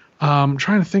 Trying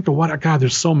to think of God,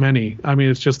 there's so many. I mean,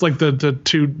 it's just like the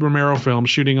 2 Romero films,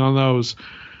 shooting on those.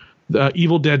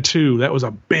 Evil Dead 2, that was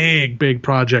a big, big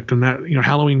project. And that,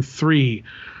 Halloween 3.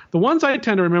 The ones I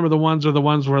tend to remember, are the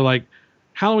ones where like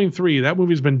Halloween 3, that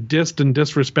movie's been dissed and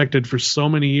disrespected for so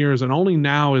many years, and only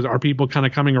now are people kind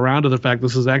of coming around to the fact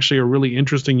this is actually a really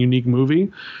interesting, unique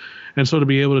movie. And so to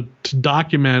be able to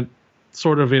document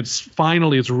sort of its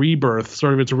rebirth,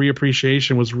 sort of its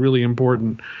reappreciation was really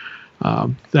important.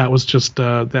 That was just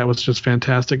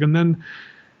fantastic. And then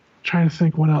trying to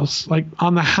think what else, like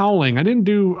on The Howling, I didn't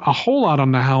do a whole lot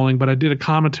on The Howling, but I did a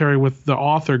commentary with the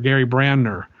author Gary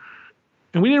Brandner.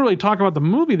 And we didn't really talk about the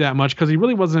movie that much because he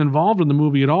really wasn't involved in the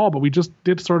movie at all, but we just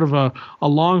did sort of a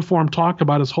long form talk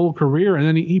about his whole career. And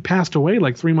then he passed away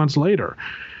like 3 months later.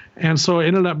 And so it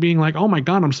ended up being like, oh my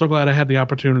God, I'm so glad I had the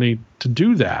opportunity to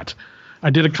do that. I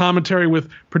did a commentary with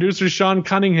producer Sean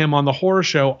Cunningham on the horror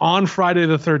show on Friday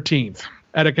the 13th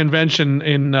at a convention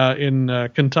in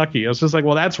Kentucky. I was just like,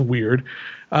 well, that's weird.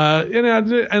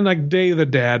 And like Day of the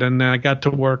Dead. And I got to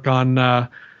work on,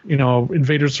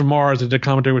 Invaders from Mars. I did a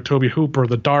commentary with Toby Hooper,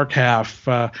 The Dark Half,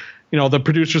 the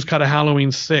producer's cut of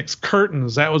Halloween 6,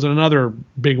 Curtains. That was another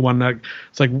big one.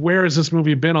 It's like, where has this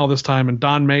movie been all this time? And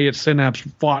Don May at Synapse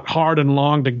fought hard and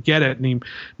long to get it, and he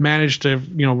managed to,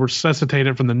 resuscitate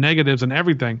it from the negatives and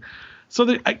everything.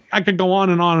 So I could go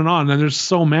on and on and on, and there's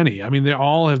so many. I mean, they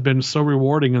all have been so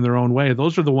rewarding in their own way.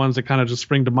 Those are the ones that kind of just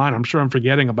spring to mind. I'm sure I'm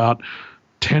forgetting about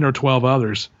 10 or 12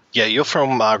 others. Yeah, your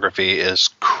filmography is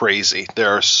crazy.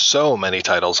 There are so many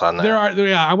titles on there.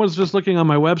 I was just looking on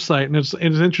my website, and it's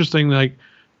interesting. Like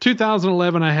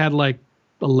 2011, I had like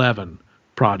 11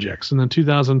 projects, and then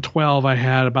 2012, I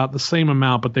had about the same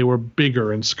amount, but they were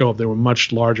bigger in scope. They were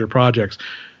much larger projects.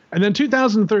 And then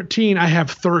 2013, I have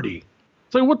 30.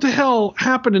 So what the hell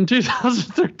happened in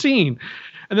 2013?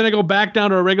 And then I go back down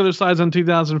to a regular size in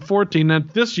 2014.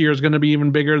 That this year is going to be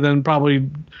even bigger than probably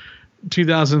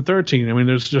 2013. I mean,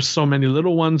 there's just so many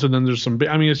little ones, and then there's some big.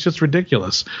 I mean, it's just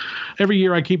ridiculous. Every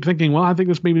year I keep thinking, well, I think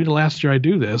this may be the last year I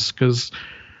do this because,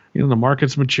 the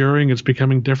market's maturing, it's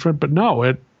becoming different. But no,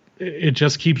 it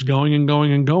just keeps going and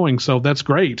going and going. So that's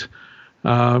great.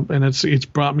 And it's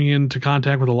brought me into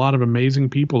contact with a lot of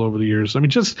amazing people over the years. I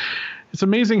mean, it's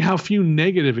amazing how few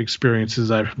negative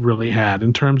experiences I've really had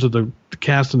in terms of the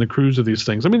cast and the crews of these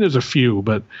things. I mean, there's a few,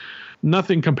 but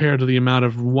nothing compared to the amount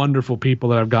of wonderful people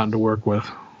that I've gotten to work with.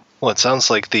 Well, it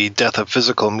sounds like the death of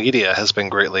physical media has been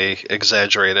greatly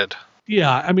exaggerated.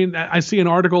 Yeah, I mean, I see an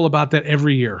article about that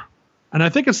every year. And I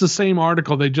think it's the same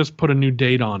article. They just put a new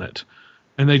date on it.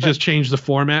 And they just changed the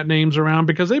format names around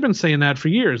because they've been saying that for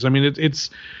years. I mean,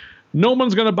 it's no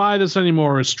one's going to buy this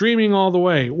anymore. It's streaming all the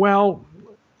way. Well,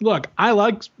 look, I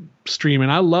like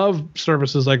streaming. I love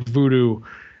services like Vudu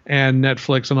and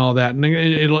Netflix and all that. And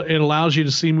it allows you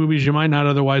to see movies you might not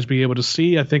otherwise be able to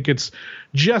see. I think it's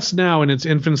just now in its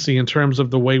infancy in terms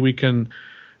of the way we can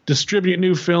distribute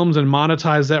new films and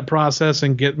monetize that process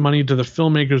and get money to the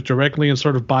filmmakers directly and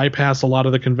sort of bypass a lot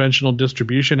of the conventional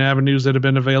distribution avenues that have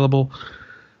been available.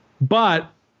 But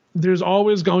there's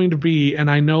always going to be, and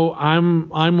I know I'm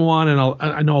one, and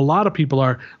I know a lot of people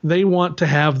are, they want to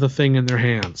have the thing in their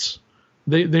hands.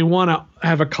 They want to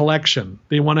have a collection.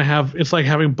 They want to have, it's like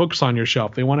having books on your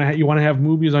shelf. You want to have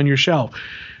movies on your shelf.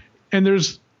 And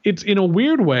it's in a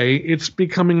weird way, it's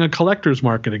becoming a collector's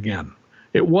market again.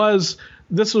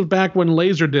 This was back when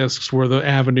laser discs were the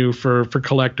avenue for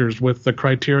collectors with the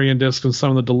Criterion discs and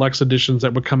some of the deluxe editions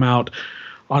that would come out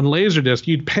on Laserdisc.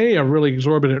 You'd pay a really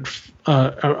exorbitant,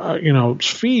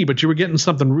 fee, but you were getting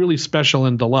something really special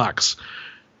in deluxe.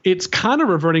 It's kind of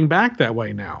reverting back that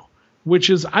way now, which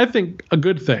is, I think, a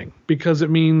good thing because it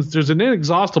means there's an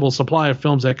inexhaustible supply of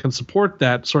films that can support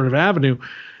that sort of avenue,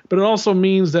 but it also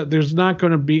means that there's not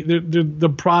going to be the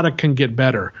product can get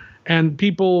better, and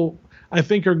people, I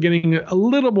think, are getting a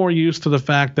little more used to the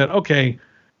fact that, okay,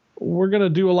 we're going to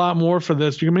do a lot more for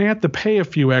this. You may have to pay a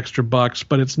few extra bucks,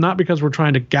 but it's not because we're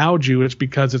trying to gouge you. It's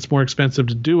because it's more expensive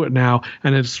to do it now,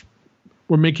 and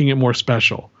we're making it more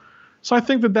special. So I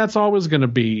think that's always going to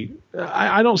be.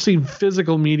 I don't see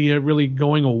physical media really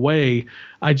going away.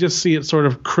 I just see it sort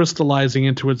of crystallizing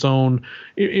into its own.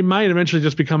 It might eventually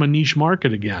just become a niche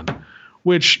market again,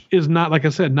 which is not, like I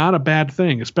said, not a bad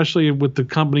thing, especially with the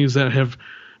companies that have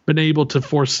been able to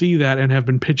foresee that and have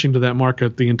been pitching to that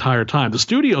market the entire time. The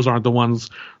studios aren't the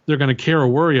ones they're going to care or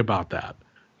worry about that.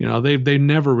 They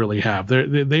never really have.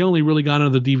 They only really got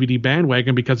into the DVD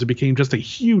bandwagon because it became just a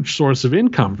huge source of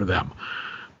income for them.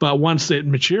 But once it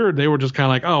matured, they were just kind of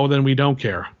like, oh, then we don't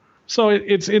care. So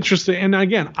it's interesting. And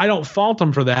again, I don't fault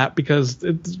them for that because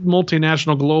it's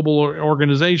multinational global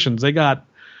organizations. They got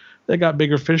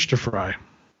bigger fish to fry.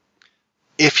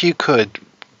 If you could,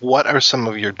 what are some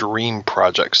of your dream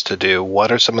projects to do?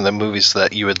 What are some of the movies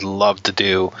that you would love to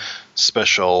do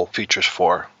special features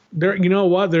for? There, you know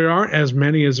what? There aren't as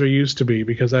many as there used to be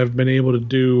because I've been able to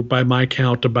do, by my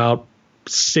count, about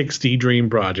 60 dream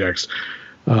projects.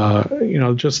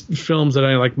 Just films that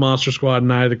I like, Monster Squad,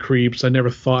 Night of the Creeps. I never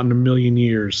thought in a million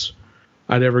years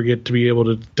I'd ever get to be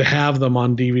able to have them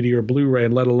on DVD or Blu-ray,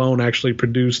 and let alone actually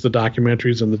produce the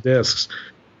documentaries and the discs.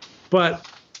 But,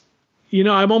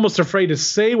 I'm almost afraid to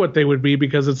say what they would be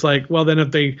because it's like, well, then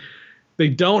if they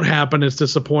don't happen, it's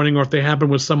disappointing, or if they happen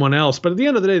with someone else. But at the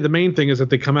end of the day, the main thing is that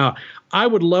they come out. I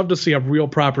would love to see a real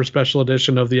proper special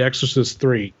edition of The Exorcist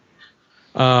 3,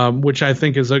 which I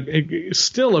think is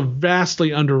still a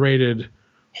vastly underrated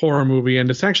horror movie, and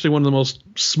it's actually one of the most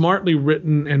smartly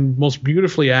written and most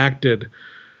beautifully acted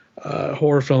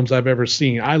horror films I've ever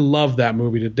seen. I love that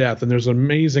movie to death, and there's an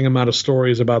amazing amount of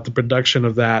stories about the production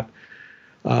of that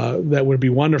that would be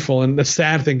wonderful. And the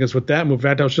sad thing is with that movie, in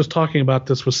fact, I was just talking about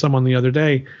this with someone the other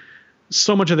day,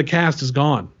 so much of the cast is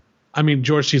gone. I mean,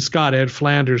 George C. Scott, Ed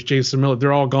Flanders, Jason Miller,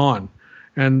 they're all gone.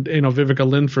 And, Vivica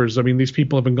Linfors, I mean, these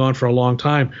people have been gone for a long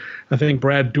time. I think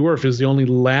Brad Dourif is the only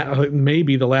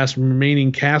maybe the last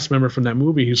remaining cast member from that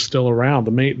movie who's still around,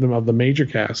 of the major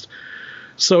cast.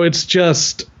 So it's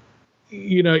just,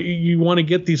 you want to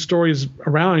get these stories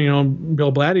around.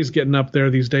 Bill Blatty's getting up there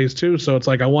these days too. So it's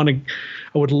like I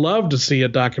would love to see a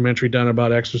documentary done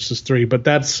about Exorcist 3, but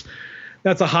that's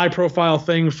a high profile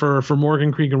thing for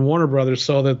Morgan Creek and Warner Brothers,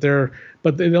 so that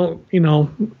they don't,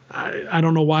 I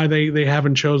don't know why they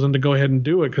haven't chosen to go ahead and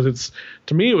do it, because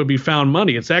to me it would be found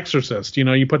money. It's Exorcist,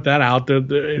 you put that out there,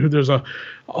 there's a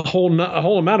whole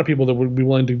amount of people that would be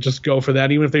willing to just go for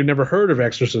that, even if they've never heard of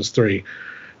Exorcist 3.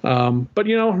 But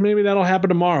maybe that'll happen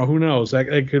tomorrow. Who knows?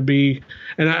 It could be,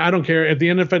 and I don't care. At the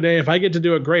end of the day, if I get to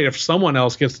do it, great. If someone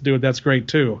else gets to do it, that's great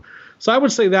too. So I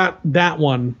would say that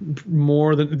one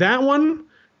more than that one.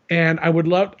 And I would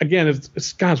love, again,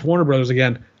 it's Warner Brothers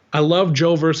again. I love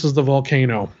Joe versus the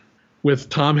Volcano with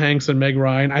Tom Hanks and Meg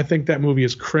Ryan. I think that movie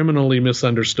is criminally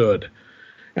misunderstood.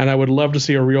 And I would love to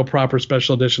see a real proper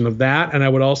special edition of that. And I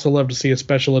would also love to see a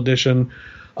special edition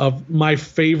of my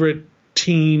favorite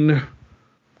teen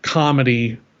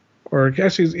comedy, or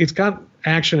actually it's got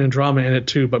action and drama in it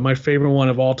too, but my favorite one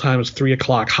of all time is 3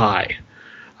 O'Clock High.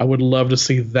 I would love to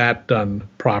see that done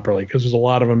properly, because there's a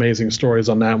lot of amazing stories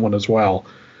on that one as well.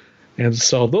 And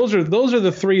so those are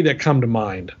the three that come to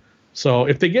mind. So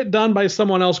if they get done by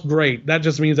someone else, great. That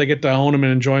just means I get to own them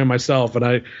and enjoy them myself.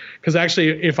 And because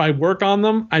actually, if I work on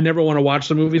them, I never want to watch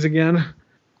the movies again.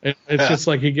 It's just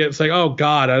like it's like, oh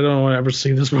God, I don't want to ever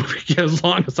see this movie again as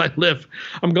long as I live.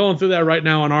 I'm going through that right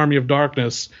now on Army of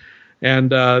Darkness. And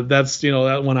that's,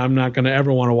 that one I'm not going to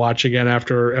ever want to watch again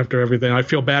after everything. I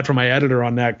feel bad for my editor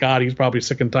on that. God, he's probably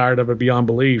sick and tired of it beyond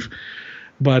belief.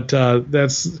 But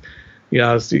that's,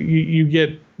 you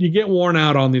get worn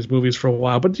out on these movies for a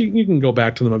while, but you can go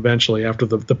back to them eventually after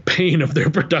the pain of their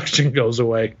production goes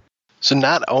away. So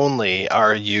not only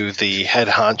are you the head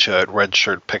honcho at Red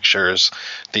Shirt Pictures,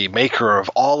 the maker of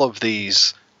all of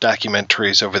these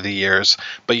documentaries over the years,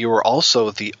 but you are also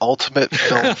the ultimate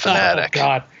film fanatic. Oh,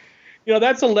 God.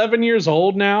 That's 11 years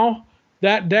old now.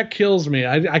 That kills me.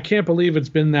 I can't believe it's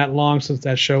been that long since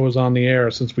that show was on the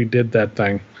air, since we did that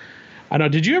thing. I know.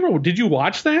 Did you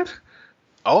watch that?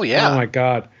 Oh, yeah. Oh, my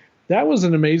God. That was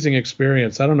an amazing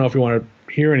experience. I don't know if you want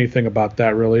to hear anything about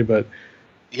that, really, but...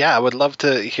 Yeah, I would love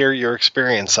to hear your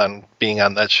experience on being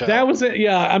on that show. That was it.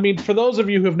 Yeah, I mean, for those of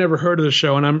you who have never heard of the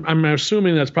show, and I'm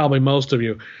assuming that's probably most of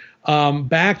you,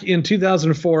 back in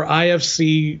 2004,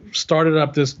 IFC started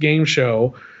up this game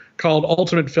show called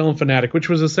Ultimate Film Fanatic, which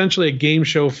was essentially a game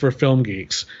show for film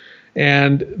geeks.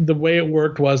 And the way it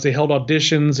worked was they held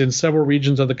auditions in several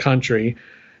regions of the country,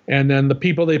 and then the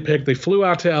people they picked, they flew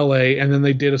out to LA, and then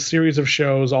they did a series of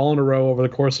shows all in a row over the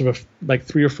course of like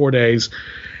 3 or 4 days.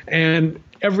 And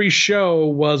every show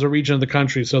was a region of the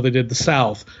country. So they did the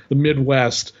South, the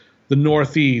Midwest, the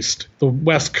Northeast, the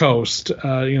West Coast,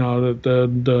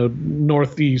 the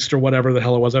Northeast or whatever the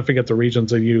hell it was. I forget the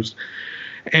regions they used.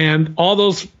 And all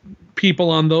those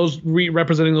people on those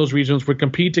representing those regions would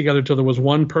compete together till there was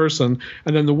one person,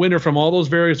 and then the winner from all those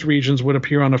various regions would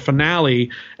appear on a finale,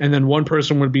 and then one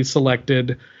person would be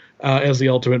selected as the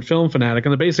ultimate film fanatic.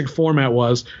 And the basic format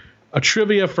was a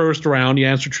trivia first round. You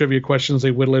answer trivia questions,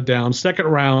 they whittle it down. Second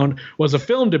round was a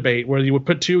film debate where you would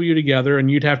put two of you together and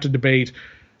you'd have to debate,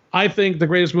 I think the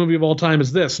greatest movie of all time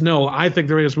is this. No, I think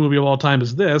the greatest movie of all time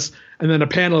is this. And then a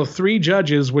panel of 3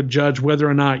 judges would judge whether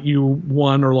or not you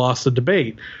won or lost the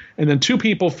debate. And then 2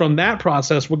 people from that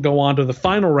process would go on to the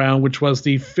final round, which was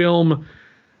the film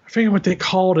forget what they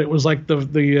called it. It was like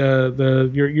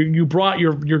you brought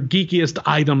your geekiest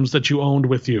items that you owned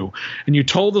with you, and you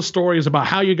told the stories about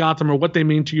how you got them or what they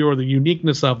mean to you or the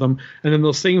uniqueness of them, and then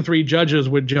those same 3 judges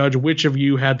would judge which of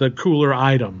you had the cooler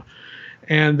item,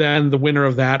 and then the winner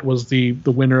of that was the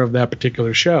winner of that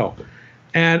particular show.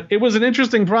 And it was an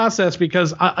interesting process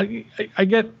because I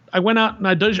went out and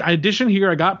I auditioned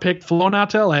here, I got picked, flown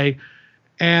out to LA,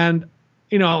 and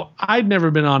I'd never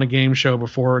been on a game show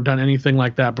before or done anything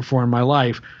like that before in my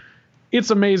life. It's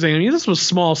amazing. I mean, this was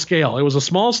small scale. It was a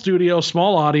small studio,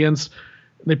 small audience.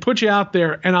 They put you out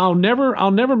there, and I'll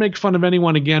never make fun of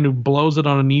anyone again who blows it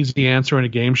on an easy answer in a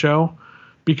game show,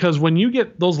 because when you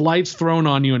get those lights thrown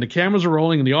on you and the cameras are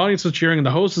rolling and the audience is cheering and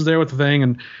the host is there with the thing,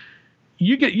 and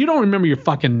you don't remember your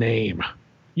fucking name.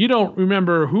 You don't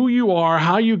remember who you are,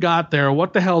 how you got there,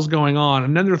 what the hell's going on.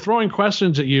 And then they're throwing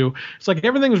questions at you. It's like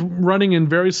everything's running in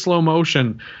very slow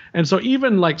motion. And so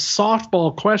even like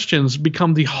softball questions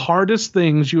become the hardest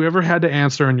things you ever had to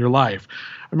answer in your life.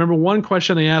 I remember one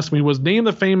question they asked me was, name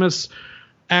the famous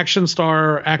action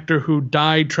star actor who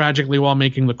died tragically while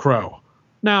making The Crow.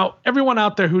 Now, everyone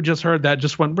out there who just heard that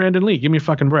just went, Brandon Lee, give me a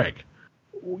fucking break.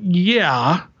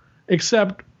 Yeah,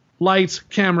 except lights,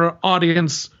 camera,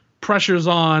 audience, pressure's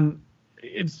on.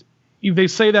 They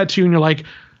say that to you and you're like,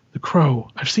 The Crow,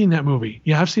 I've seen that movie.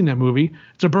 Yeah, I've seen that movie.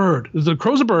 It's a bird. The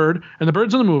crow's a bird, and the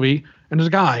bird's in the movie, and there's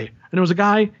a guy. And there was a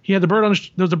guy, he had the bird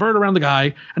there was a bird around the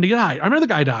guy, and he died. I remember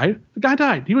the guy died. The guy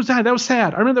died. He was sad. That was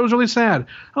sad. I remember that was really sad.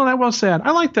 Oh, that was sad.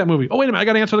 I liked that movie. Oh, wait a minute. I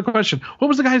got to answer the question. What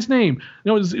was the guy's name? It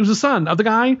was the son of the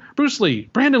guy, Bruce Lee,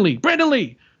 Brandon Lee.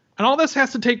 And all this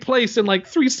has to take place in like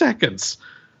 3 seconds.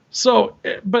 So,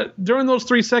 but during those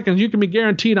 3 seconds, you can be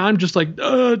guaranteed I'm just like,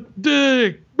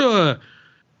 dick,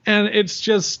 and it's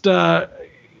just,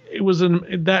 it was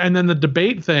that, and then the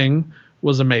debate thing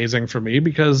was amazing for me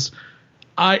because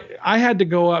I had to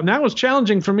go up, and that was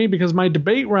challenging for me because my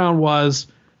debate round was,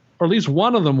 or at least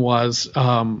one of them was,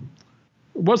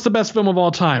 what's the best film of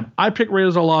all time? I picked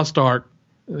Raiders of the Lost Ark.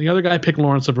 The other guy picked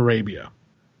Lawrence of Arabia.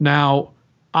 Now,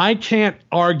 I can't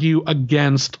argue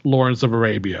against Lawrence of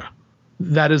Arabia.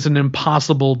 That is an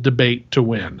impossible debate to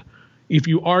win. If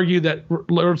you argue that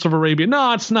Lawrence of Arabia,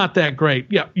 no, it's not that great.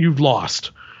 Yeah, you've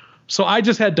lost. So I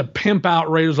just had to pimp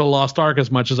out Raiders of the Lost Ark as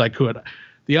much as I could.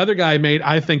 The other guy made,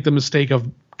 I think, the mistake of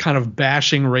kind of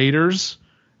bashing Raiders,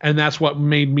 and that's what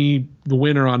made me the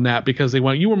winner on that, because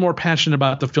you were more passionate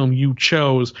about the film you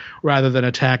chose rather than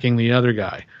attacking the other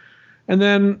guy. And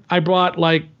then I brought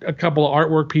like a couple of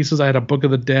artwork pieces. I had a Book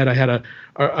of the Dead. I had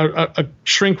a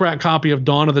shrink wrap copy of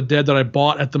Dawn of the Dead that I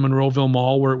bought at the Monroeville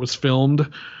Mall where it was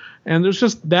filmed. And there's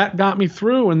just, that got me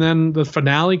through. And then the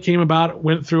finale came about,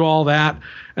 went through all that.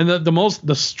 And the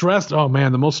most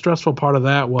stressful part of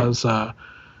that was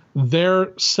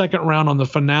their second round on the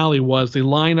finale was they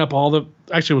line up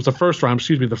it was the first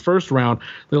round.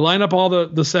 They line up all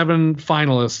the 7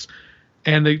 finalists.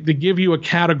 And they give you a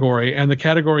category, and the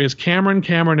category is Cameron,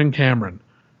 Cameron, and Cameron.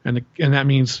 And that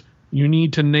means you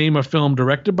need to name a film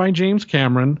directed by James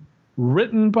Cameron,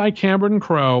 written by Cameron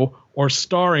Crowe, or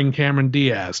starring Cameron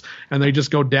Diaz. And they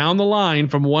just go down the line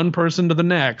from one person to the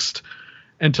next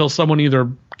until someone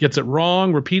either gets it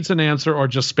wrong, repeats an answer, or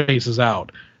just spaces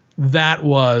out. That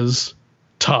was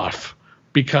tough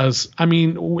because, I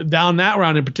mean, down that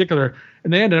round in particular,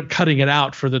 and they ended up cutting it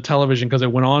out for the television because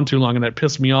it went on too long, and that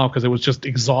pissed me off because it was just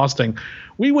exhausting.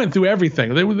 We went through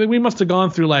everything. We must have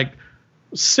gone through like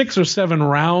 6 or 7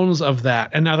 rounds of that.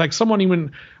 And like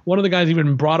one of the guys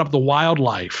even brought up the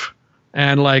wildlife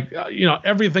and like,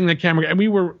 everything that camera, and we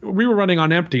were running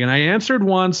on empty, and I answered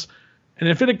once, and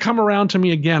if it had come around to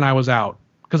me again, I was out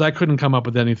because I couldn't come up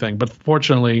with anything. But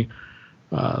fortunately,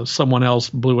 someone else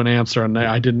blew an answer and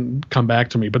I didn't come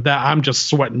back to me. But that, I'm just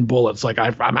sweating bullets. Like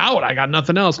I'm out. I got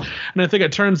nothing else. And I think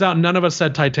it turns out none of us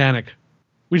said Titanic.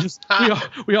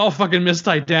 We all fucking missed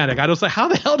Titanic. I was like, how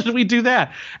the hell did we do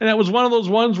that? And that was one of those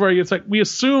ones where it's like we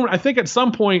assumed. I think at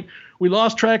some point we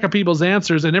lost track of people's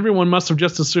answers, and everyone must have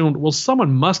just assumed, well,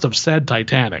 someone must have said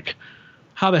Titanic.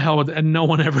 How the hell would? And no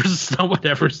one ever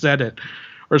said it,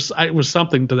 or it was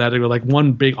something to that. It was like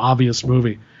one big obvious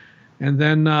movie. And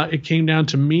then it came down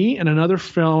to me and another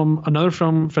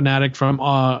film fanatic from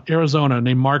Arizona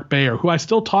named Mark Bayer, who I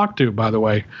still talk to, by the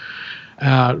way.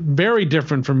 Very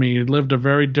different from me. He lived a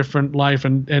very different life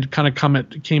and kind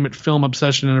of came at film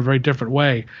obsession in a very different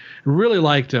way. Really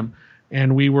liked him.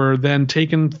 And we were then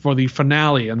taken for the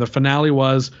finale. And the finale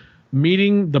was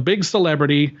meeting the big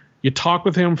celebrity. You talk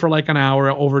with him for like an hour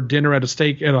over dinner at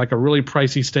like a really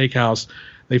pricey steakhouse.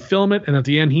 They film it, and at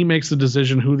the end, he makes the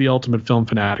decision who the ultimate film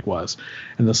fanatic was.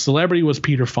 And the celebrity was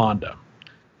Peter Fonda.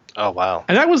 Oh, wow.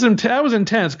 And that was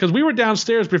intense because we were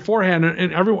downstairs beforehand,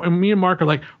 and everyone, and me and Mark are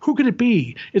like, "Who could it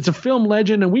be? It's a film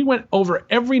legend." And we went over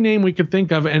every name we could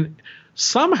think of, and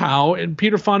somehow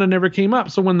Peter Fonda never came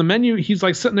up. So when the menu, he's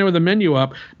like sitting there with the menu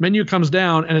up, menu comes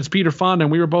down, and it's Peter Fonda,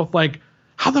 and we were both like,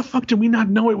 "How the fuck did we not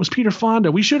know it was Peter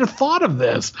Fonda? We should have thought of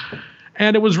this."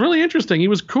 And it was really interesting. He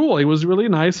was cool. He was really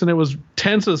nice, and it was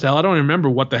tense as hell. I don't remember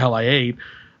what the hell I ate.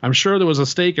 I'm sure there was a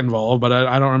steak involved, but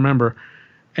I don't remember.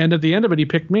 And at the end of it, he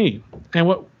picked me. And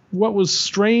what was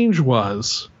strange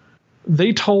was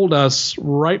they told us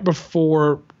right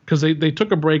before, because they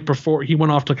took a break before he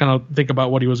went off to kind of think about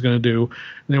what he was going to do.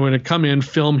 And they were going to come in,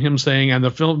 film him saying, and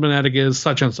the film fanatic is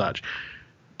such and such.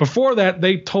 Before that,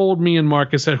 they told me and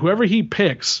Mark, they said, whoever he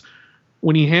picks,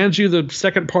 when he hands you the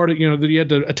second part, that you had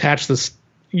to attach this,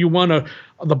 you won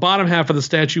the bottom half of the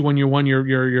statue when you won your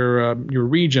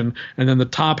region, and then the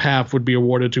top half would be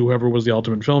awarded to whoever was the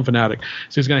ultimate film fanatic.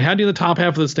 So he's going to hand you the top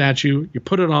half of the statue, you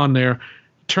put it on there,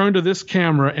 turn to this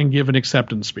camera, and give an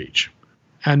acceptance speech.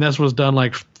 And this was done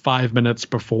like 5 minutes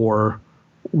before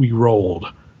we rolled.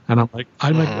 And I'm like,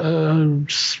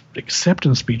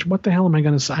 acceptance speech? What the hell am I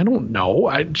going to say? I don't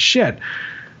know. Shit.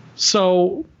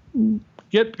 So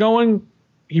get going.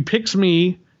 He picks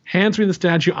me, hands me the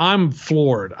statue. I'm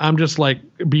floored. I'm just like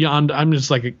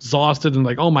exhausted and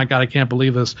like, oh my God, I can't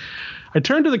believe this. I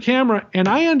turned to the camera and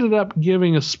I ended up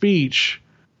giving a speech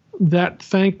that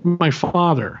thanked my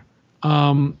father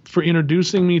for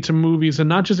introducing me to movies, and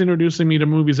not just introducing me to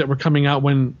movies that were coming out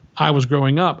when I was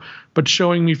growing up, but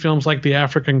showing me films like The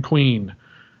African Queen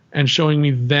and showing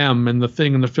me Them and The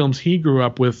Thing and the films he grew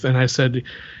up with. And I said,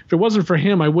 if it wasn't for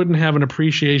him, I wouldn't have an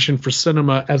appreciation for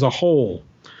cinema as a whole.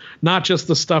 Not just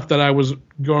the stuff that I was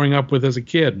growing up with as a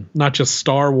kid, not just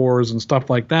Star Wars and stuff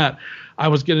like that. I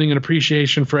was getting an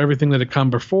appreciation for everything that had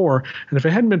come before. And if it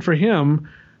hadn't been for him,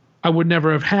 I would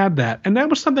never have had that. And that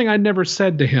was something I never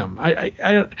said to him.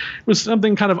 It was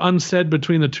something kind of unsaid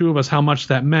between the two of us, how much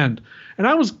that meant. And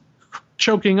I was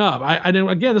choking up. I didn't,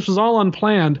 again, this was all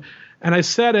unplanned. And I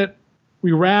said it,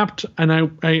 we wrapped, and I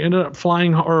ended up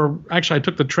flying, or actually I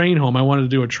took the train home. I wanted to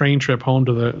do a train trip home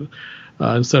to the,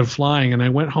 instead of flying. And I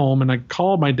went home and I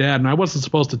called my dad, and I wasn't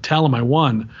supposed to tell him I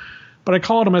won, but I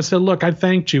called him. I said, look, I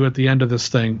thanked you at the end of this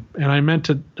thing.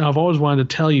 And I've always wanted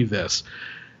to tell you this.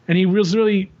 And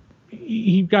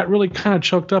he got really kind of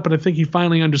choked up, and I think he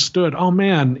finally understood, oh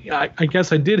man, I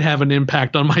guess I did have an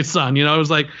impact on my son. I was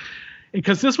like,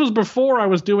 because this was before I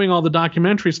was doing all the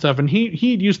documentary stuff, and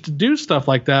he used to do stuff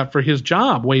like that for his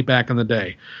job way back in the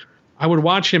day. I would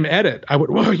watch him edit.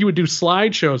 He would do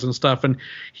slideshows and stuff, and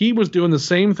he was doing the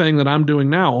same thing that I'm doing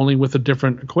now, only with a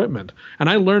different equipment. And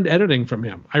I learned editing from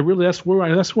him. That's where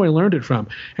I learned it from.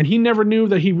 And he never knew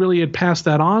that he really had passed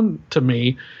that on to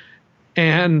me.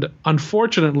 And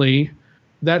unfortunately,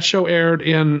 that show aired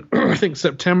in, I think,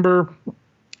 September,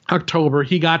 October.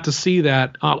 He got to see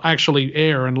that actually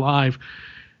air and live.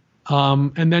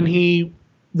 And then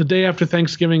the day after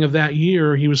Thanksgiving of that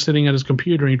year, he was sitting at his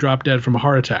computer and he dropped dead from a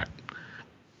heart attack.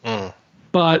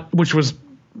 But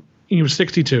he was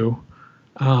 62.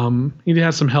 He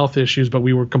had some health issues, but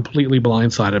we were completely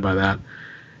blindsided by that.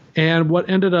 And what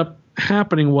ended up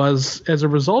happening was, as a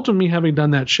result of me having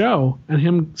done that show and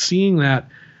him seeing that,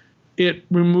 it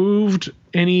removed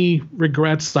any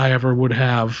regrets I ever would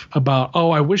have about,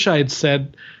 I wish I had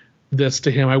said this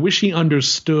to him. I wish he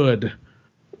understood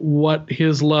what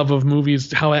his love of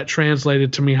movies, how that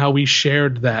translated to me, how we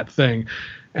shared that thing.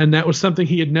 And that was something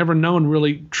he had never known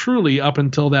really truly up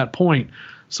until that point.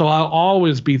 So I'll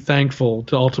always be thankful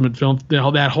to Ultimate Film,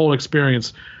 that whole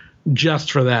experience,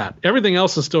 just for that. Everything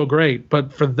else is still great,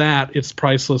 but for that, it's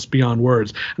priceless beyond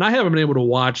words. And I haven't been able to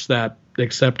watch that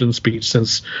acceptance speech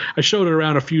since I showed it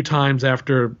around a few times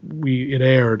after it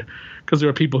aired, because there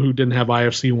were people who didn't have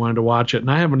IFC who wanted to watch it,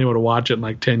 and I haven't been able to watch it in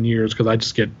like 10 years because I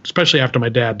just get, especially after my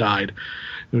dad died,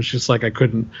 it was just like I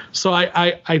couldn't. So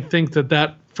I think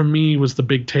that for me was the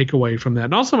big takeaway from that.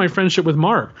 And also my friendship with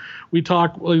Mark. We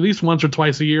talk at least once or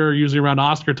twice a year, usually around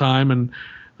Oscar time, and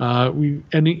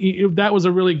that was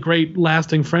a really great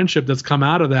lasting friendship that's come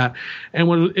out of that.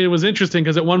 And it was interesting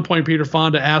because at one point Peter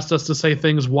Fonda asked us to say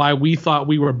things why we thought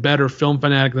we were a better film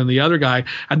fanatic than the other guy,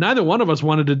 and neither one of us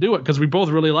wanted to do it because we both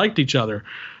really liked each other.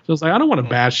 So it's like, I don't want to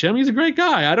bash him. He's a great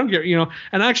guy. I don't get,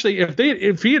 And actually,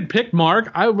 if he had picked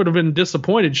Mark, I would have been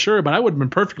disappointed, sure, but I would have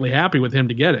been perfectly happy with him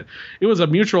to get it. It was a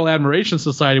mutual admiration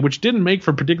society, which didn't make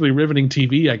for particularly riveting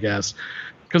TV, I guess.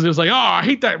 Because it was like, I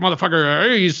hate that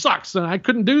motherfucker. He sucks. And I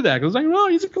couldn't do that. Because I was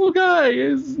like, he's a cool guy.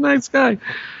 He's a nice guy.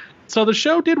 So the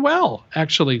show did well,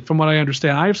 actually, from what I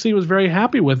understand. IFC was very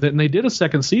happy with it, and they did a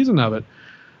second season of it,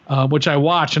 which I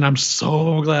watched, and I'm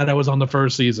so glad I was on the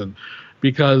first season.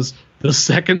 because the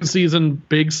second season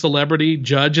big celebrity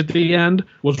judge at the end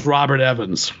was Robert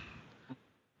Evans.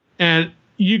 And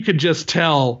you could just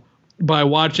tell by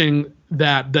watching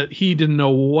that he didn't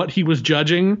know what he was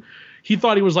judging. He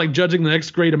thought he was like judging the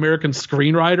next great American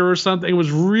screenwriter or something. It was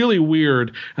really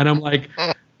weird. And I'm like,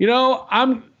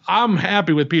 I'm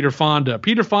happy with Peter Fonda.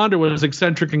 Peter Fonda was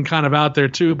eccentric and kind of out there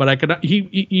too, but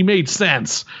he made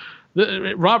sense.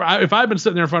 Robert, if I'd been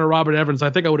sitting there in front of Robert Evans, I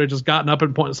think I would have just gotten up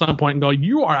at some point and go,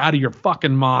 "You are out of your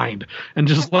fucking mind," and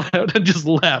just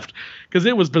left because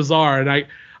it was bizarre. And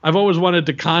I've always wanted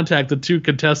to contact the two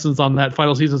contestants on that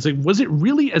final season and say, was it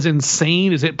really as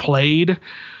insane as it played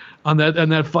on in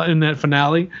that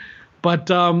finale?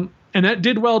 But and that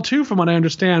did well too, from what I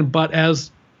understand. But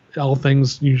as all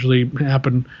things usually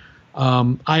happen,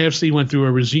 IFC went through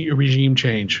a regime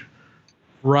change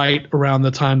right around the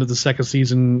time that the second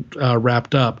season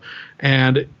wrapped up.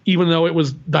 And even though it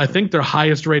was, I think, their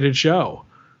highest rated show,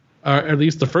 at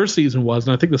least the first season was,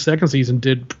 and I think the second season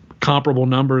did comparable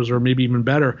numbers or maybe even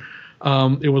better,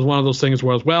 it was one of those things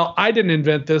where I didn't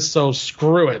invent this, so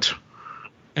screw it.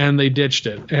 And they ditched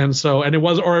it. And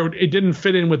it didn't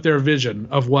fit in with their vision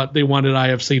of what they wanted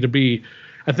IFC to be.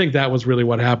 I think that was really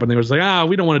what happened. They was like,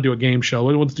 we don't want to do a game show.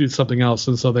 We want to do something else.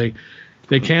 And so they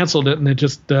canceled it, and it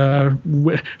just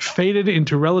faded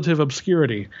into relative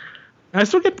obscurity. I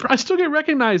still get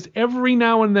recognized every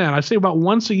now and then. I say about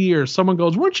once a year, someone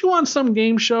goes, "Weren't you on some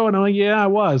game show?" And I'm like, "Yeah, I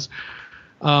was."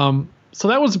 So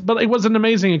that was, but it was an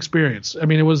amazing experience. I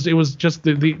mean, it was just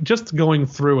just going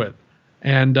through it.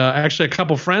 And actually, a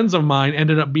couple friends of mine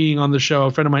ended up being on the show.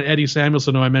 A friend of mine, Eddie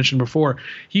Samuelson, who I mentioned before,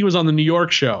 he was on the New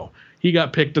York show. He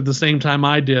got picked at the same time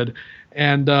I did.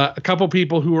 And a couple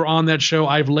people who were on that show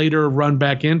I've later run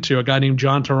back into. A guy named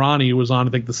John Tarani, who was on,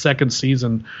 I think, the second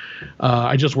season.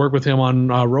 I just worked with him on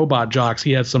Robot Jocks.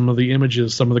 He had some of the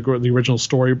images, some of the original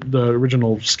story, the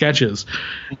original sketches.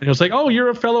 And it was like, "Oh, you're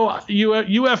a fellow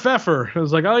UFFer." I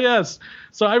was like, "Oh, yes."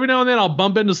 So every now and then I'll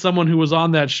bump into someone who was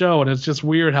on that show, and it's just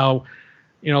weird how,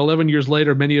 11 years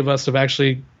later, many of us have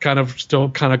actually still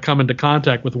come into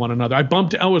contact with one another.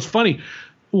 It was funny.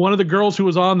 One of the girls who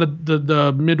was on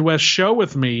the Midwest show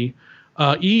with me,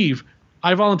 Eve,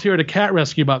 I volunteered at a cat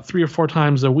rescue about 3 or 4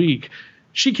 times a week.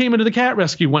 She came into the cat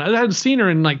rescue one. I hadn't seen her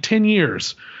in like 10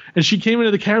 years. And she came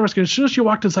into the cat rescue, and as soon as she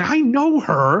walked in, it's like, "I know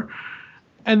her."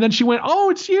 And then she went, "Oh,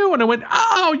 it's you." And I went,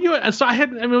 "Oh, you." And so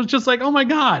it was just like, oh my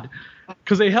God.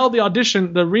 Because they held the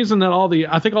audition. The reason that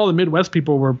I think all the Midwest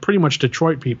people were pretty much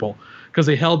Detroit people, because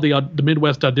they held the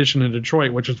Midwest audition in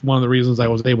Detroit, which is one of the reasons I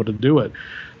was able to do it.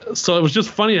 So it was just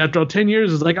funny. After 10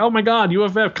 years, it's like, oh my God,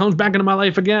 UFF comes back into my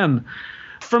life again.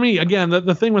 For me, again,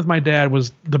 the thing with my dad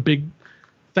was the big,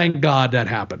 thank God that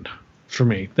happened for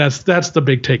me. That's the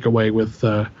big takeaway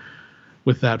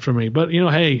with that for me. But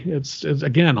hey, it's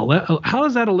again, how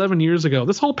is that 11 years ago?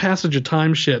 This whole passage of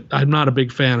time shit, I'm not a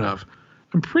big fan of.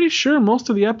 I'm pretty sure most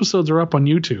of the episodes are up on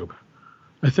YouTube.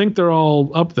 I think they're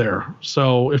all up there.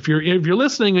 So if you're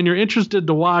listening and you're interested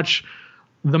to watch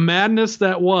the madness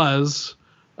that was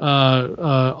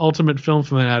Ultimate Film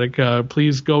Fanatic,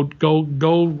 please go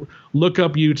look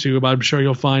up YouTube. I'm sure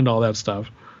you'll find all that stuff.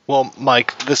 Well,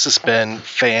 Mike, this has been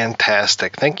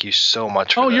fantastic. Thank you so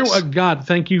much for this. God,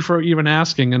 thank you for even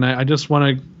asking. And I just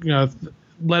want to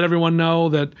let everyone know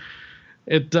that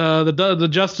the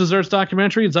Just Desserts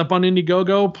documentary, it's up on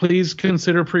IndieGoGo. Please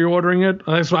consider pre-ordering it.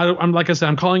 Like I said,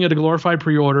 I'm calling it a glorified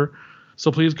pre-order,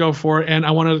 so please go for it. And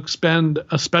I want to extend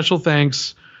a special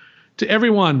thanks to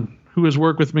everyone who has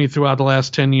worked with me throughout the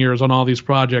last 10 years on all these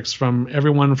projects, from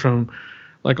everyone from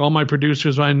like all my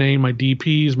producers I name, my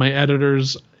DPs, my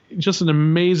editors, just an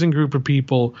amazing group of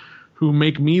people who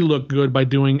make me look good by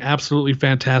doing absolutely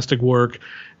fantastic work.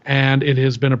 And it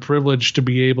has been a privilege to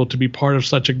be able to be part of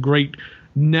such a great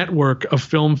network of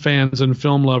film fans and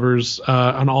film lovers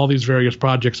on all these various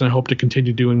projects, and I hope to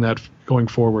continue doing that going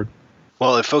forward.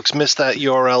 Well, if folks missed that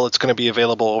URL, it's going to be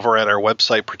available over at our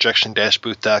website,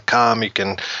 projection-booth.com. You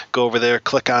can go over there,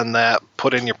 click on that,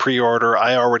 put in your pre-order.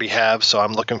 I already have, so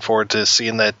I'm looking forward to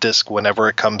seeing that disc whenever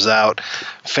it comes out.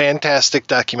 Fantastic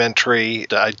documentary.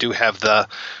 I do have the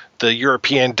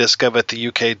European disc of it, the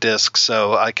UK disc,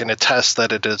 so I can attest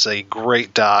that it is a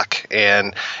great doc,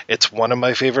 and it's one of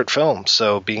my favorite films.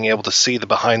 So being able to see the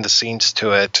behind the scenes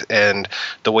to it, and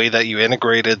the way that you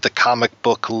integrated the comic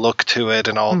book look to it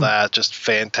and all that, just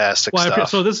fantastic stuff.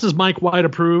 So this is Mike White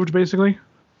approved, basically?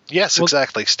 Yes,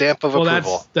 exactly. Stamp of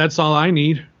approval. That's all I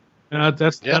need.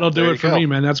 That'll do it for me,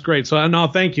 man. That's great. So no,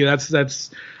 thank you. That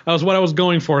was what I was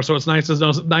going for. So it's nice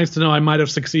to know I might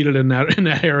have succeeded in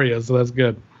that area. So that's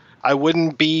good. I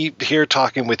wouldn't be here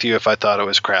talking with you if I thought it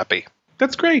was crappy.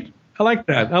 That's great. I like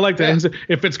that. I like that. Yeah.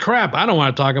 If it's crap, I don't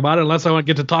want to talk about it unless I want to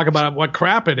get to talk about what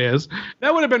crap it is.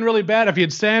 That would have been really bad if you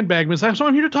had sandbagged me and said, so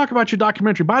I'm here to talk about your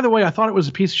documentary. By the way, I thought it was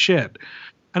a piece of shit.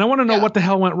 And I want to know what the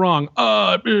hell went wrong.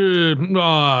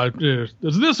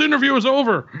 This interview is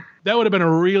over. That would have been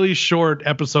a really short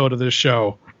episode of this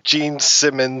show. Gene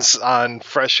Simmons on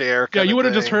Fresh Air. Yeah, you would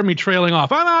have just heard me trailing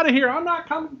off. I'm out of here. I'm not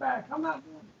coming back. I'm not.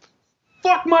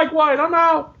 Fuck Mike White. I'm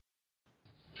out.